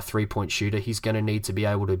three-point shooter, he's going to need to be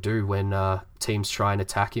able to do when teams try and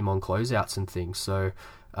attack him on closeouts and things. So,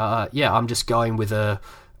 I'm just going with a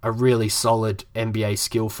really solid NBA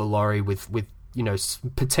skill for Lauri with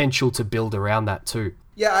potential to build around that too.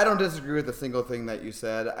 Yeah, I don't disagree with a single thing that you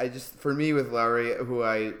said. For me with Lauri, who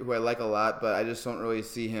I like a lot, but I just don't really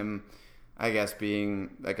see him, I guess,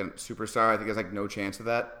 being like a superstar. I think there's like no chance of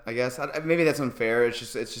that. I guess maybe that's unfair. It's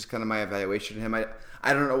just kind of my evaluation of him.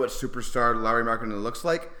 I don't know what superstar Lauri Markkanen looks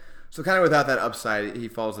like. So kind of without that upside, he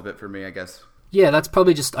falls a bit for me, I guess. Yeah, that's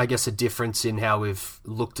probably just, I guess, a difference in how we've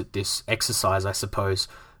looked at this exercise, I suppose.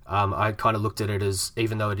 I kind of looked at it as,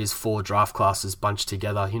 even though it is 4 draft classes bunched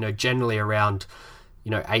together, generally around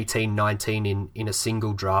 18, 19 in a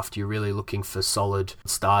single draft, you're really looking for solid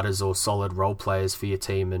starters or solid role players for your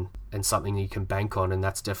team and something you can bank on, and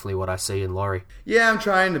that's definitely what I see in Lauri. Yeah, I'm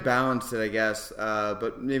trying to balance it, I guess,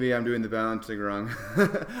 but maybe I'm doing the balancing wrong.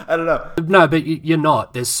 I don't know. No, but you're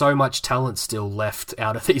not. There's so much talent still left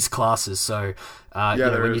out of these classes, so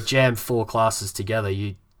when you jam 4 classes together,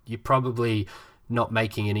 you're probably not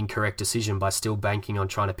making an incorrect decision by still banking on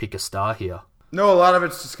trying to pick a star here. No, a lot of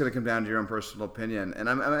it's just going to come down to your own personal opinion, and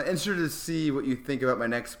I'm interested to see what you think about my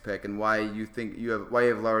next pick and why you have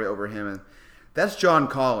Lauri over him. And that's John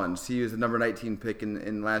Collins. He was the number 19 pick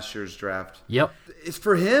in last year's draft. Yep. It's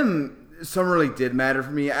for him. Summer League did matter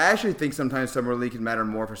for me. I actually think sometimes Summer League can matter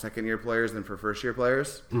more for second-year players than for first-year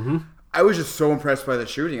players. Mm-hmm. I was just so impressed by the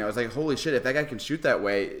shooting. I was like, holy shit! If that guy can shoot that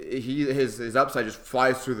way, his upside just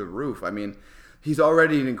flies through the roof. I mean, he's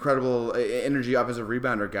already an incredible energy offensive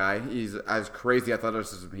rebounder guy. He's as crazy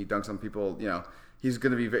athleticism. He dunks on people. He's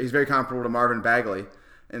very comparable to Marvin Bagley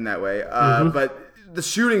in that way. But the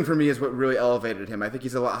shooting for me is what really elevated him. I think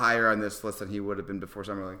he's a lot higher on this list than he would have been before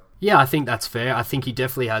Summer League. Yeah, I think that's fair. I think he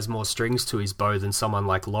definitely has more strings to his bow than someone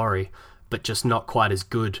like Lauri, but just not quite as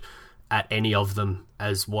good at any of them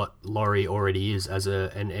as what Lauri already is as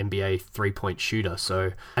an NBA three-point shooter.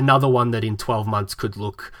 So another one that in 12 months could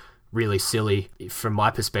look really silly from my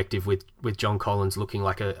perspective, with John Collins looking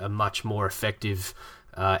like a much more effective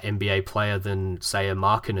NBA player than, say, a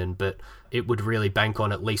Markkanen, but it would really bank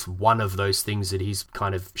on at least one of those things that he's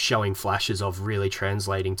kind of showing flashes of really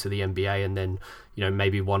translating to the NBA, and then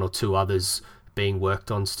maybe 1 or 2 others being worked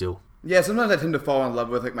on still. Yeah, sometimes I tend to fall in love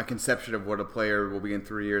with like my conception of what a player will be in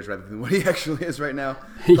 3 years rather than what he actually is right now.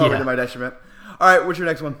 Probably to my detriment. All right, what's your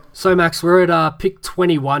next one? So Max, we're at pick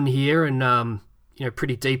 21 here, and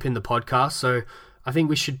pretty deep in the podcast, so I think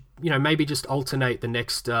we should, maybe just alternate the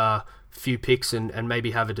next few picks and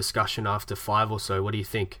maybe have a discussion after 5 or so. What do you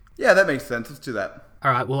think? Yeah, that makes sense. Let's do that.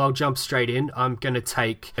 All right, well, I'll jump straight in. I'm going to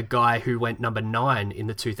take a guy who went number 9 in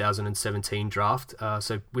the 2017 draft.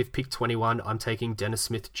 So with pick 21, I'm taking Dennis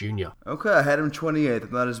Smith Jr. Okay, I had him 28th.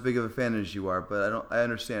 I'm not as big of a fan as you are, but I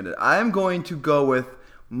understand it. I'm going to go with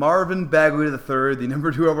Marvin Bagley III, the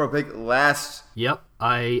number 2 overall pick last. Yep,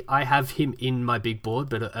 I have him in my big board,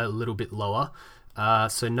 but a little bit lower.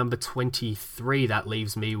 So number 23, that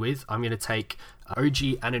leaves me with. I'm going to take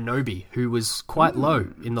OG Anunoby, who was quite low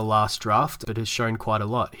in the last draft, but has shown quite a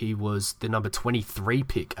lot. He was the number 23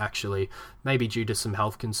 pick, actually, maybe due to some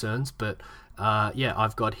health concerns, but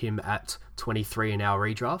I've got him at 23 in our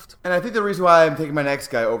redraft. And I think the reason why I'm taking my next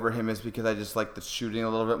guy over him is because I just like the shooting a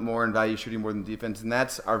little bit more and value shooting more than defense, and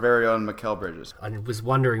that's our very own Mikal Bridges. I was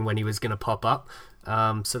wondering when he was going to pop up.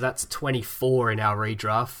 So that's 24 in our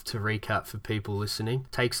redraft, to recap for people listening.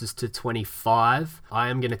 Takes us to 25. I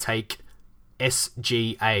am going to take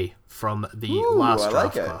SGA from the last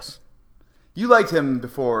draft class. You liked him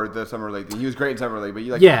before the Summer League. He was great in Summer League, but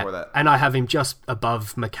you liked him before that. And I have him just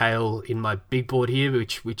above Mikal in my big board here,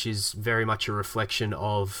 which is very much a reflection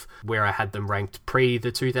of where I had them ranked pre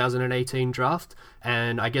the 2018 draft.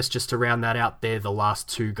 And I guess just to round that out, they're the last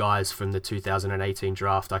two guys from the 2018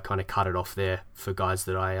 draft. I kind of cut it off there for guys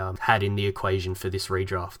that I had in the equation for this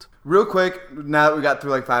redraft. Real quick, now that we got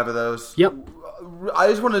through like 5 of those. Yep. I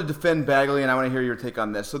just want to defend Bagley, and I want to hear your take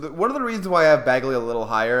on this. So one of the reasons why I have Bagley a little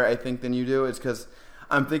higher, I think, than you do is because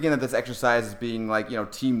I'm thinking that this exercise is being like,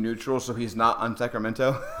 team neutral, so he's not on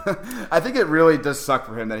Sacramento. I think it really does suck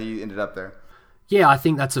for him that he ended up there. Yeah, I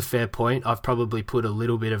think that's a fair point. I've probably put a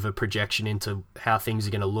little bit of a projection into how things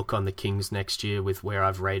are going to look on the Kings next year with where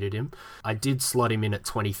I've rated him. I did slot him in at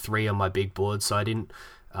 23 on my big board, so I didn't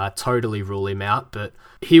totally rule him out, but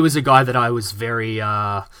he was a guy that I was very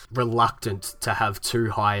reluctant to have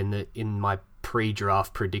too high in my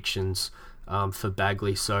pre-draft predictions for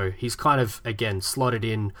Bagley. So he's kind of, again, slotted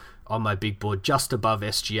in on my big board just above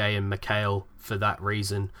SGA and Mikal for that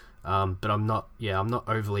reason. But I'm not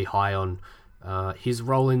overly high on his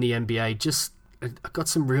role in the NBA. Just I've got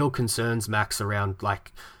some real concerns, Max, around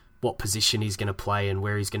like what position he's going to play and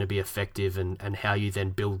where he's going to be effective, and how you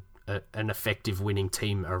then build an effective winning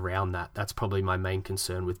team around that. That's probably my main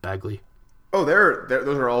concern with Bagley. Oh,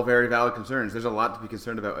 those are all very valid concerns. There's a lot to be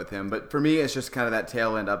concerned about with him. But for me, it's just kind of that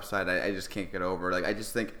tail end upside I just can't get over. Like, I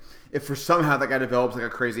just think if for somehow that guy develops like a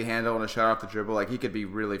crazy handle and a shot off the dribble, like he could be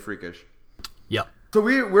really freakish. Yep. So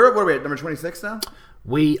we're what are we at, number 26 now?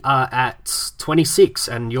 We are at 26,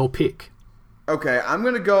 and your pick. Okay, I'm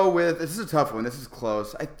going to go with, this is a tough one. This is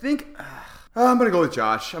close. I think I'm going to go with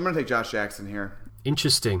Josh. I'm going to take Josh Jackson here.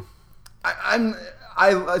 Interesting.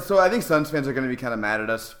 So I think Suns fans are going to be kind of mad at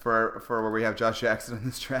us for where we have Josh Jackson in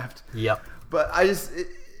this draft. Yep. But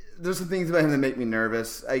there's some things about him that make me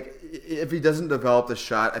nervous. Like, if he doesn't develop the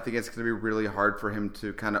shot, I think it's going to be really hard for him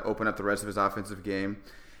to kind of open up the rest of his offensive game.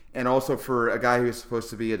 And also for a guy who's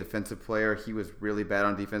supposed to be a defensive player, he was really bad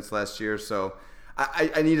on defense last year. So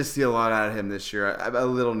I need to see a lot out of him this year. I'm a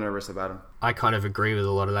little nervous about him. I kind of agree with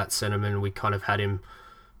a lot of that sentiment. We kind of had him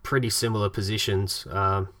pretty similar positions.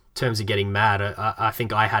 In terms of getting mad, I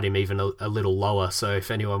think I had him even a little lower. So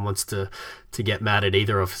if anyone wants to get mad at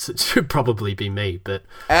either of us, it should probably be me. But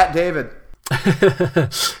at David.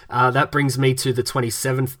 That brings me to the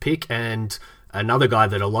 27th pick, and another guy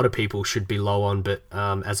that a lot of people should be low on, but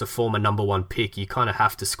as a former number one pick, you kind of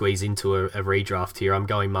have to squeeze into a redraft here. I'm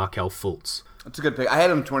going Markelle Fultz. That's a good pick. I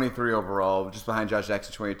had him 23 overall, just behind Josh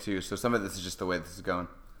Jackson 22. So some of this is just the way this is going.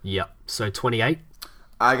 Yep. So 28.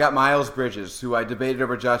 I got Miles Bridges, who I debated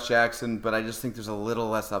over Josh Jackson, but I just think there's a little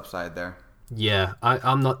less upside there. Yeah,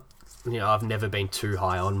 I'm not. I've never been too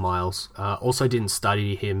high on Miles. Also, didn't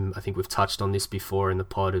study him. I think we've touched on this before in the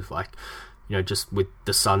pod of just with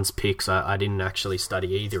the Suns picks, I didn't actually study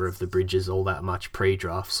either of the Bridges all that much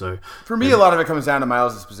pre-draft. So for me, a lot of it comes down to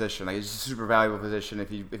Miles' position. Like, he's a super valuable position. If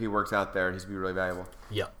he works out there, he's going to be really valuable.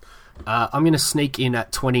 Yep. I'm going to sneak in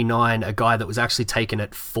at 29 a guy that was actually taken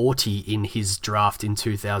at 40 in his draft in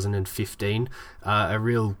 2015. A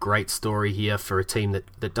real great story here for a team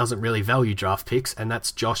that doesn't really value draft picks, and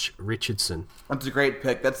that's Josh Richardson. That's a great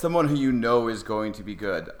pick. That's someone who you know is going to be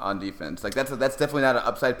good on defense. Like that's definitely not an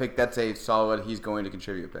upside pick. That's a solid, he's going to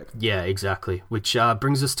contribute pick. Yeah, exactly. Which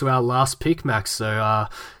brings us to our last pick, Max. So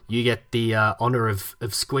you get the honor of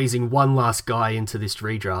squeezing one last guy into this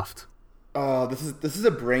redraft. Oh, this is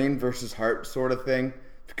a brain versus heart sort of thing,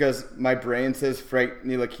 because my brain says Frank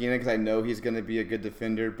Ntilikina because I know he's going to be a good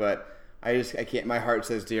defender, but I can't. My heart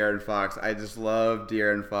says De'Aaron Fox. I just love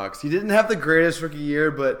De'Aaron Fox. He didn't have the greatest rookie year,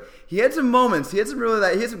 but he had some moments. He had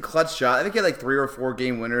some clutch shots. I think he had like 3 or 4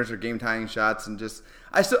 game winners or game tying shots, and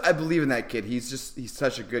I believe in that kid. He's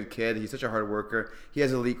such a good kid. He's such a hard worker. He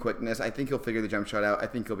has elite quickness. I think he'll figure the jump shot out. I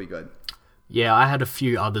think he'll be good. Yeah, I had a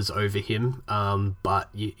few others over him, but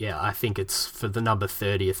yeah, I think it's for the number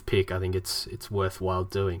 30th pick. I think it's worthwhile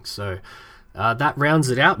doing. So that rounds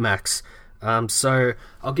it out, Max. So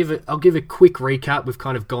I'll give a quick recap. We've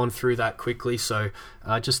kind of gone through that quickly. So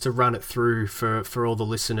just to run it through for all the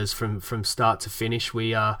listeners from start to finish, we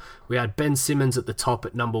had Ben Simmons at the top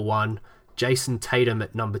at number 1, Jason Tatum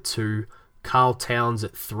at number 2, Karl Towns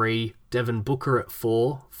at 3, Devin Booker at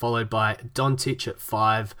 4, followed by Doncic at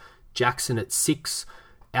 5. Jackson at 6,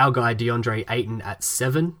 our guy DeAndre Ayton at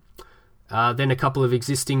 7. Then a couple of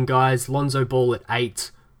existing guys, Lonzo Ball at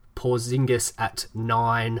 8, Porzingis at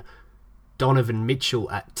 9, Donovan Mitchell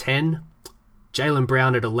at 10, Jaylen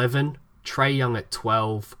Brown at 11, Trae Young at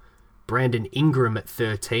 12, Brandon Ingram at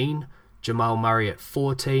 13, Jamal Murray at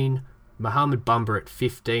 14, Mohamed Bamba at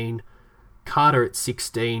 15, Carter at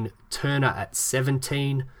 16, Turner at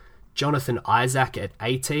 17, Jonathan Isaac at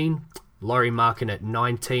 18, Lauri Markkanen at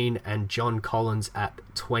 19, and John Collins at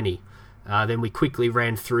 20. Then we quickly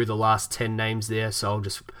ran through the last 10 names there, so I'll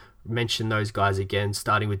just mention those guys again,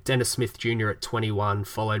 starting with Dennis Smith Jr. at 21,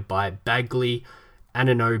 followed by Bagley,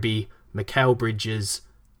 Anunoby, Mikal Bridges,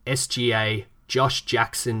 SGA, Josh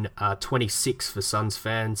Jackson, 26 for Suns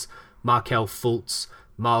fans, Markelle Fultz,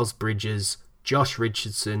 Miles Bridges, Josh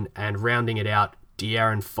Richardson, and rounding it out,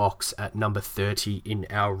 De'Aaron Fox at number 30 in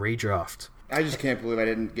our redraft. I just can't believe I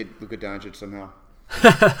didn't get Luka Doncic somehow.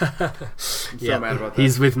 I'm so mad about that.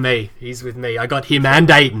 He's with me. I got him and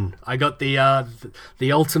Ayton. I got the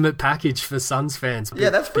ultimate package for Suns fans. Yeah,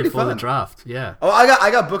 that's pretty before fun. The draft. Yeah. Oh,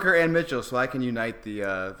 I got Booker and Mitchell, so I can unite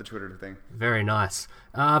the Twitter thing. Very nice.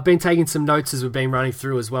 I've been taking some notes as we've been running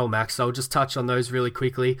through as well, Max, so I'll just touch on those really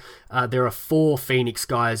quickly. There are 4 Phoenix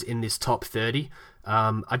guys in this top 30.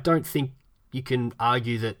 I don't think you can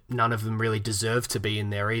argue that none of them really deserve to be in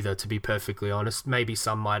there either, to be perfectly honest. Maybe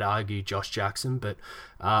some might argue Josh Jackson, but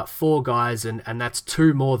 4 guys, and that's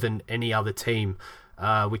 2 more than any other team,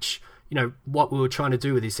 which, you know, what we were trying to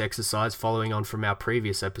do with this exercise, following on from our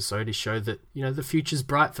previous episode, is show that, you know, the future's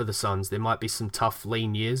bright for the Suns. There might be some tough,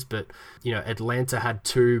 lean years, but, you know, Atlanta had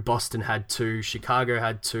 2, Boston had 2, Chicago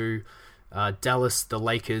had 2, Dallas, the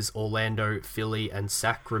Lakers, Orlando, Philly, and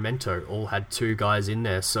Sacramento all had 2 guys in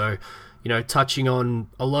there. So, you know, touching on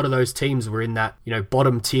a lot of those teams were in that, you know,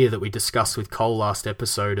 bottom tier that we discussed with Cole last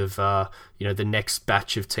episode of, you know, the next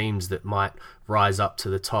batch of teams that might rise up to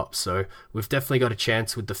the top. So we've definitely got a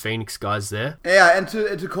chance with the Phoenix guys there. Yeah, and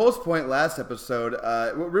to Cole's point last episode,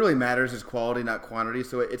 what really matters is quality, not quantity.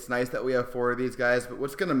 So it's nice that we have 4 of these guys, but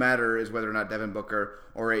what's going to matter is whether or not Devin Booker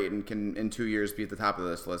or Ayton can, in 2 years, be at the top of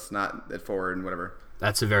this list, not at 4 and whatever.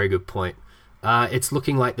 That's a very good point. It's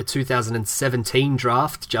looking like the 2017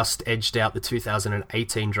 draft just edged out the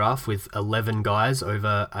 2018 draft with 11 guys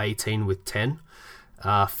over 18 with 10.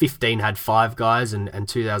 15 had 5 guys and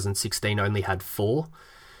 2016 only had 4.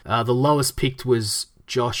 The lowest picked was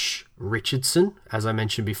Josh Richardson, as I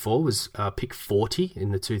mentioned before, was pick 40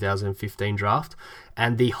 in the 2015 draft.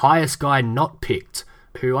 And the highest guy not picked,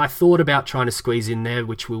 who I thought about trying to squeeze in there,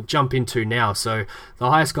 which we'll jump into now. So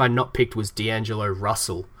the highest guy not picked was D'Angelo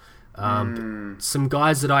Russell. Some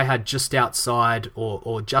guys that I had just outside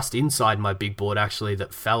or just inside my big board, actually,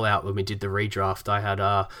 that fell out when we did the redraft. I had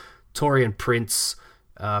Taurean Prince,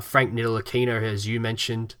 Frank Ntilikina, as you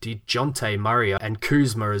mentioned, DeJounte Murray, and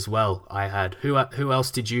Kuzma as well. I had. Who else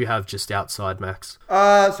did you have just outside, Max?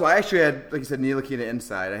 So I actually had, like you said, Ntilikina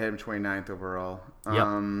inside. I had him 29th overall. Yep.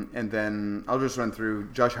 And then I'll just run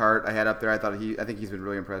through Josh Hart. I had up there. I think he's been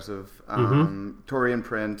really impressive. Taurean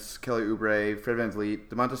Prince, Kelly Oubre, Fred VanVleet,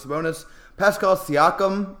 Domantas Sabonis, Pascal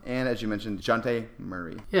Siakam, and as you mentioned, DeJounte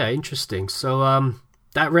Murray. Yeah, interesting. So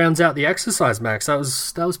that rounds out the exercise, Max. That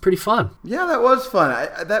was pretty fun. Yeah, that was fun.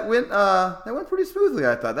 That went pretty smoothly.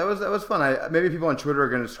 I thought that was fun. Maybe people on Twitter are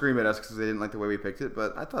going to scream at us because they didn't like the way we picked it,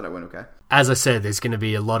 but I thought it went okay. As I said, there's going to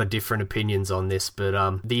be a lot of different opinions on this,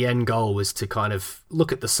 but the end goal was to kind of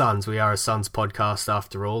look at the Suns. We are a Suns podcast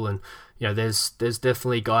after all, and you know, there's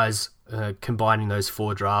definitely guys combining those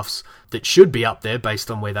 4 drafts that should be up there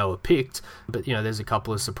based on where they were picked. But you know, there's a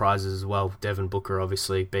couple of surprises as well. Devin Booker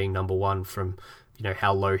obviously being number 1 from, you know,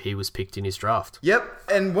 how low he was picked in his draft. Yep.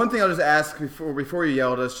 And one thing I'll just ask before you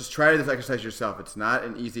yell at us, just try this exercise yourself. It's not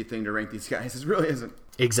an easy thing to rank these guys. It really isn't.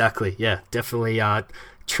 Exactly. Yeah. Definitely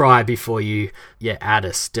try before you add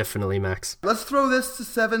us. Definitely, Max. Let's throw this to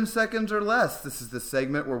 7 seconds or less. This is the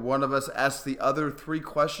segment where one of us asks the other 3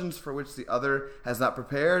 questions for which the other has not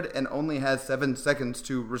prepared and only has 7 seconds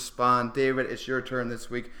to respond. David, it's your turn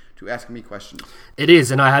this week to ask me questions. It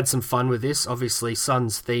is, and I had some fun with this. Obviously,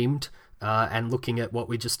 Suns themed. And looking at what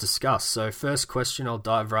we just discussed. So first question, I'll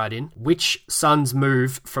dive right in. Which Suns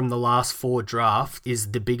move from the last 4 drafts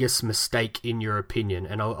is the biggest mistake in your opinion?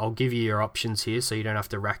 And I'll give you your options here so you don't have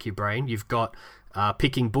to rack your brain. You've got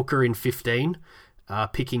picking Booker in 15,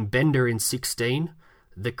 picking Bender in 16,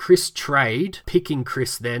 the Chris trade, picking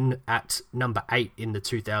Chris then at number 8 in the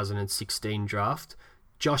 2016 draft,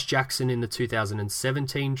 Josh Jackson in the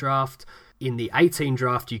 2017 draft. In the 18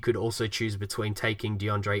 draft, you could also choose between taking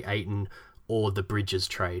DeAndre Ayton or the Bridges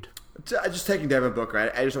trade. Just taking Devin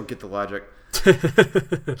Booker. I just don't get the logic.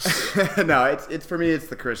 No, it's for me, it's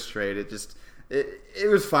the Chris trade. It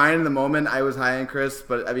was fine in the moment. I was high on Chris,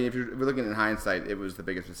 but I mean, if we're looking in hindsight, it was the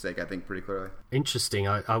biggest mistake, I think, pretty clearly. Interesting.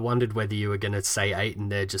 I wondered whether you were going to say Ayton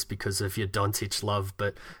there just because of your Doncic love,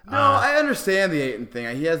 but... No, I understand the Ayton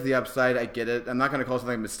thing. He has the upside. I get it. I'm not going to call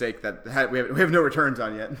something a mistake that we have no returns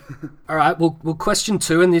on yet. All right, well, question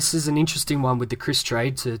 2, and this is an interesting one with the Chris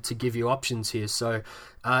trade to give you options here. So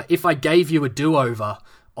if I gave you a do-over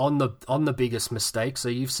on the biggest mistake, so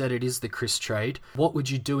you've said it is the Chris trade, what would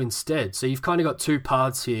you do instead? So you've kind of got 2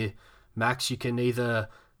 paths here, Max. You can either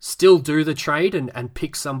still do the trade and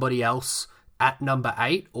pick somebody else at number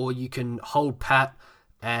 8, or you can hold pat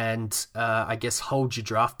and I guess hold your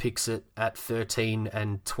draft picks at 13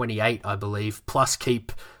 and 28, I believe, plus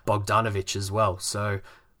keep Bogdanovic as well. So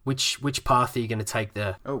which path are you going to take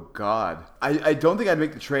there? Oh, God. I don't think I'd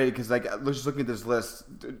make the trade because, like, just looking at this list,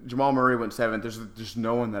 Jamal Murray went 7th. There's just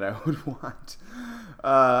no one that I would want.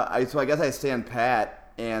 So I guess I stand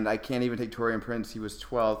pat, and I can't even take Taurean Prince. He was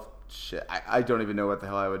 12th. Shit, I don't even know what the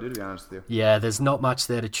hell I would do, to be honest with you. Yeah, there's not much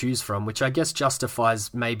there to choose from, which I guess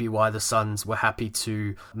justifies maybe why the Suns were happy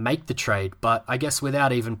to make the trade. But I guess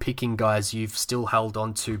without even picking guys, you've still held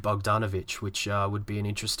on to Bogdanovic, which would be an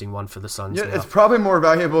interesting one for the Suns. Yeah, now. It's probably more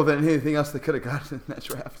valuable than anything else they could have gotten in that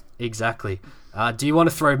draft. Exactly. Do you want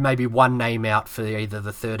to throw maybe one name out for either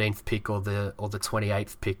the 13th pick or the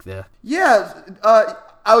 28th pick there? Yeah,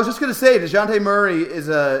 I was just going to say, DeJounte Murray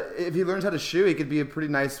if he learns how to shoot, he could be a pretty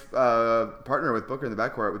nice partner with Booker in the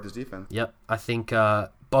backcourt with his defense. Yep, I think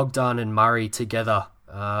Bogdan and Murray together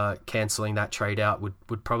cancelling that trade out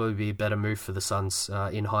would probably be a better move for the Suns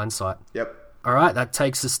in hindsight. Yep. All right, that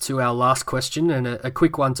takes us to our last question, and a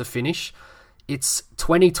quick one to finish. It's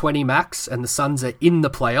 2020, Max, and the Suns are in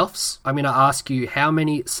the playoffs. I'm going to ask you how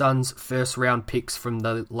many Suns first-round picks from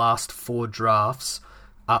the last 4 drafts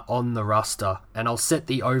are on the roster, and I'll set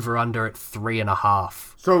the over-under at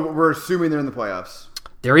 3.5. So we're assuming they're in the playoffs.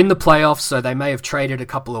 They're in the playoffs, so they may have traded a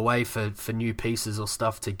couple away for new pieces or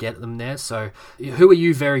stuff to get them there. So who are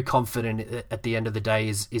you very confident at the end of the day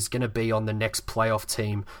is going to be on the next playoff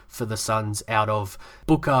team for the Suns out of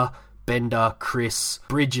Booker, Bender, Chris,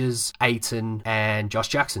 Bridges, Ayton, and Josh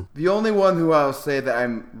Jackson? The only one who I'll say that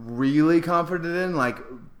I'm really confident in, like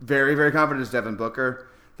very, very confident, is Devin Booker.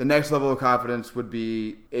 The next level of confidence would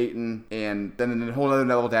be Ayton, and then a whole other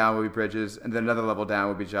level down would be Bridges, and then another level down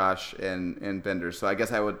would be Josh and Bender. So I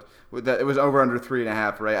guess it was over under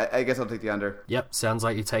 3.5, right? I guess I'll take the under. Yep, sounds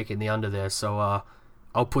like you're taking the under there. So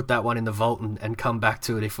I'll put that one in the vault and come back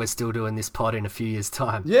to it if we're still doing this pod in a few years'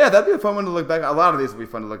 time. Yeah, that'd be a fun one to look back on. A lot of these will be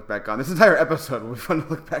fun to look back on. This entire episode will be fun to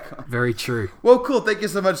look back on. Very true. Well, cool. Thank you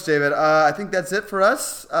so much, David. I think that's it for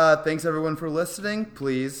us. Thanks, everyone, for listening.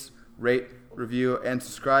 Please rate, review, and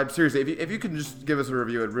subscribe. Seriously, if you can just give us a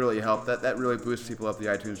review, it'd really help. That really boosts people up the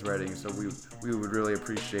iTunes rating, so we would really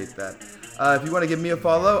appreciate that. If you want to give me a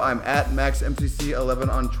follow, I'm at MaxMCC11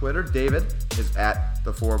 on Twitter. David is at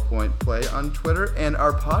The 4 Point Play on Twitter, and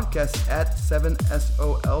our podcast is at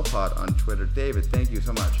 7SOLPod on Twitter. David, thank you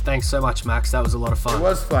so much. Thanks so much, Max. That was a lot of fun. It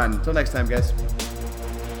was fun. Until next time, guys.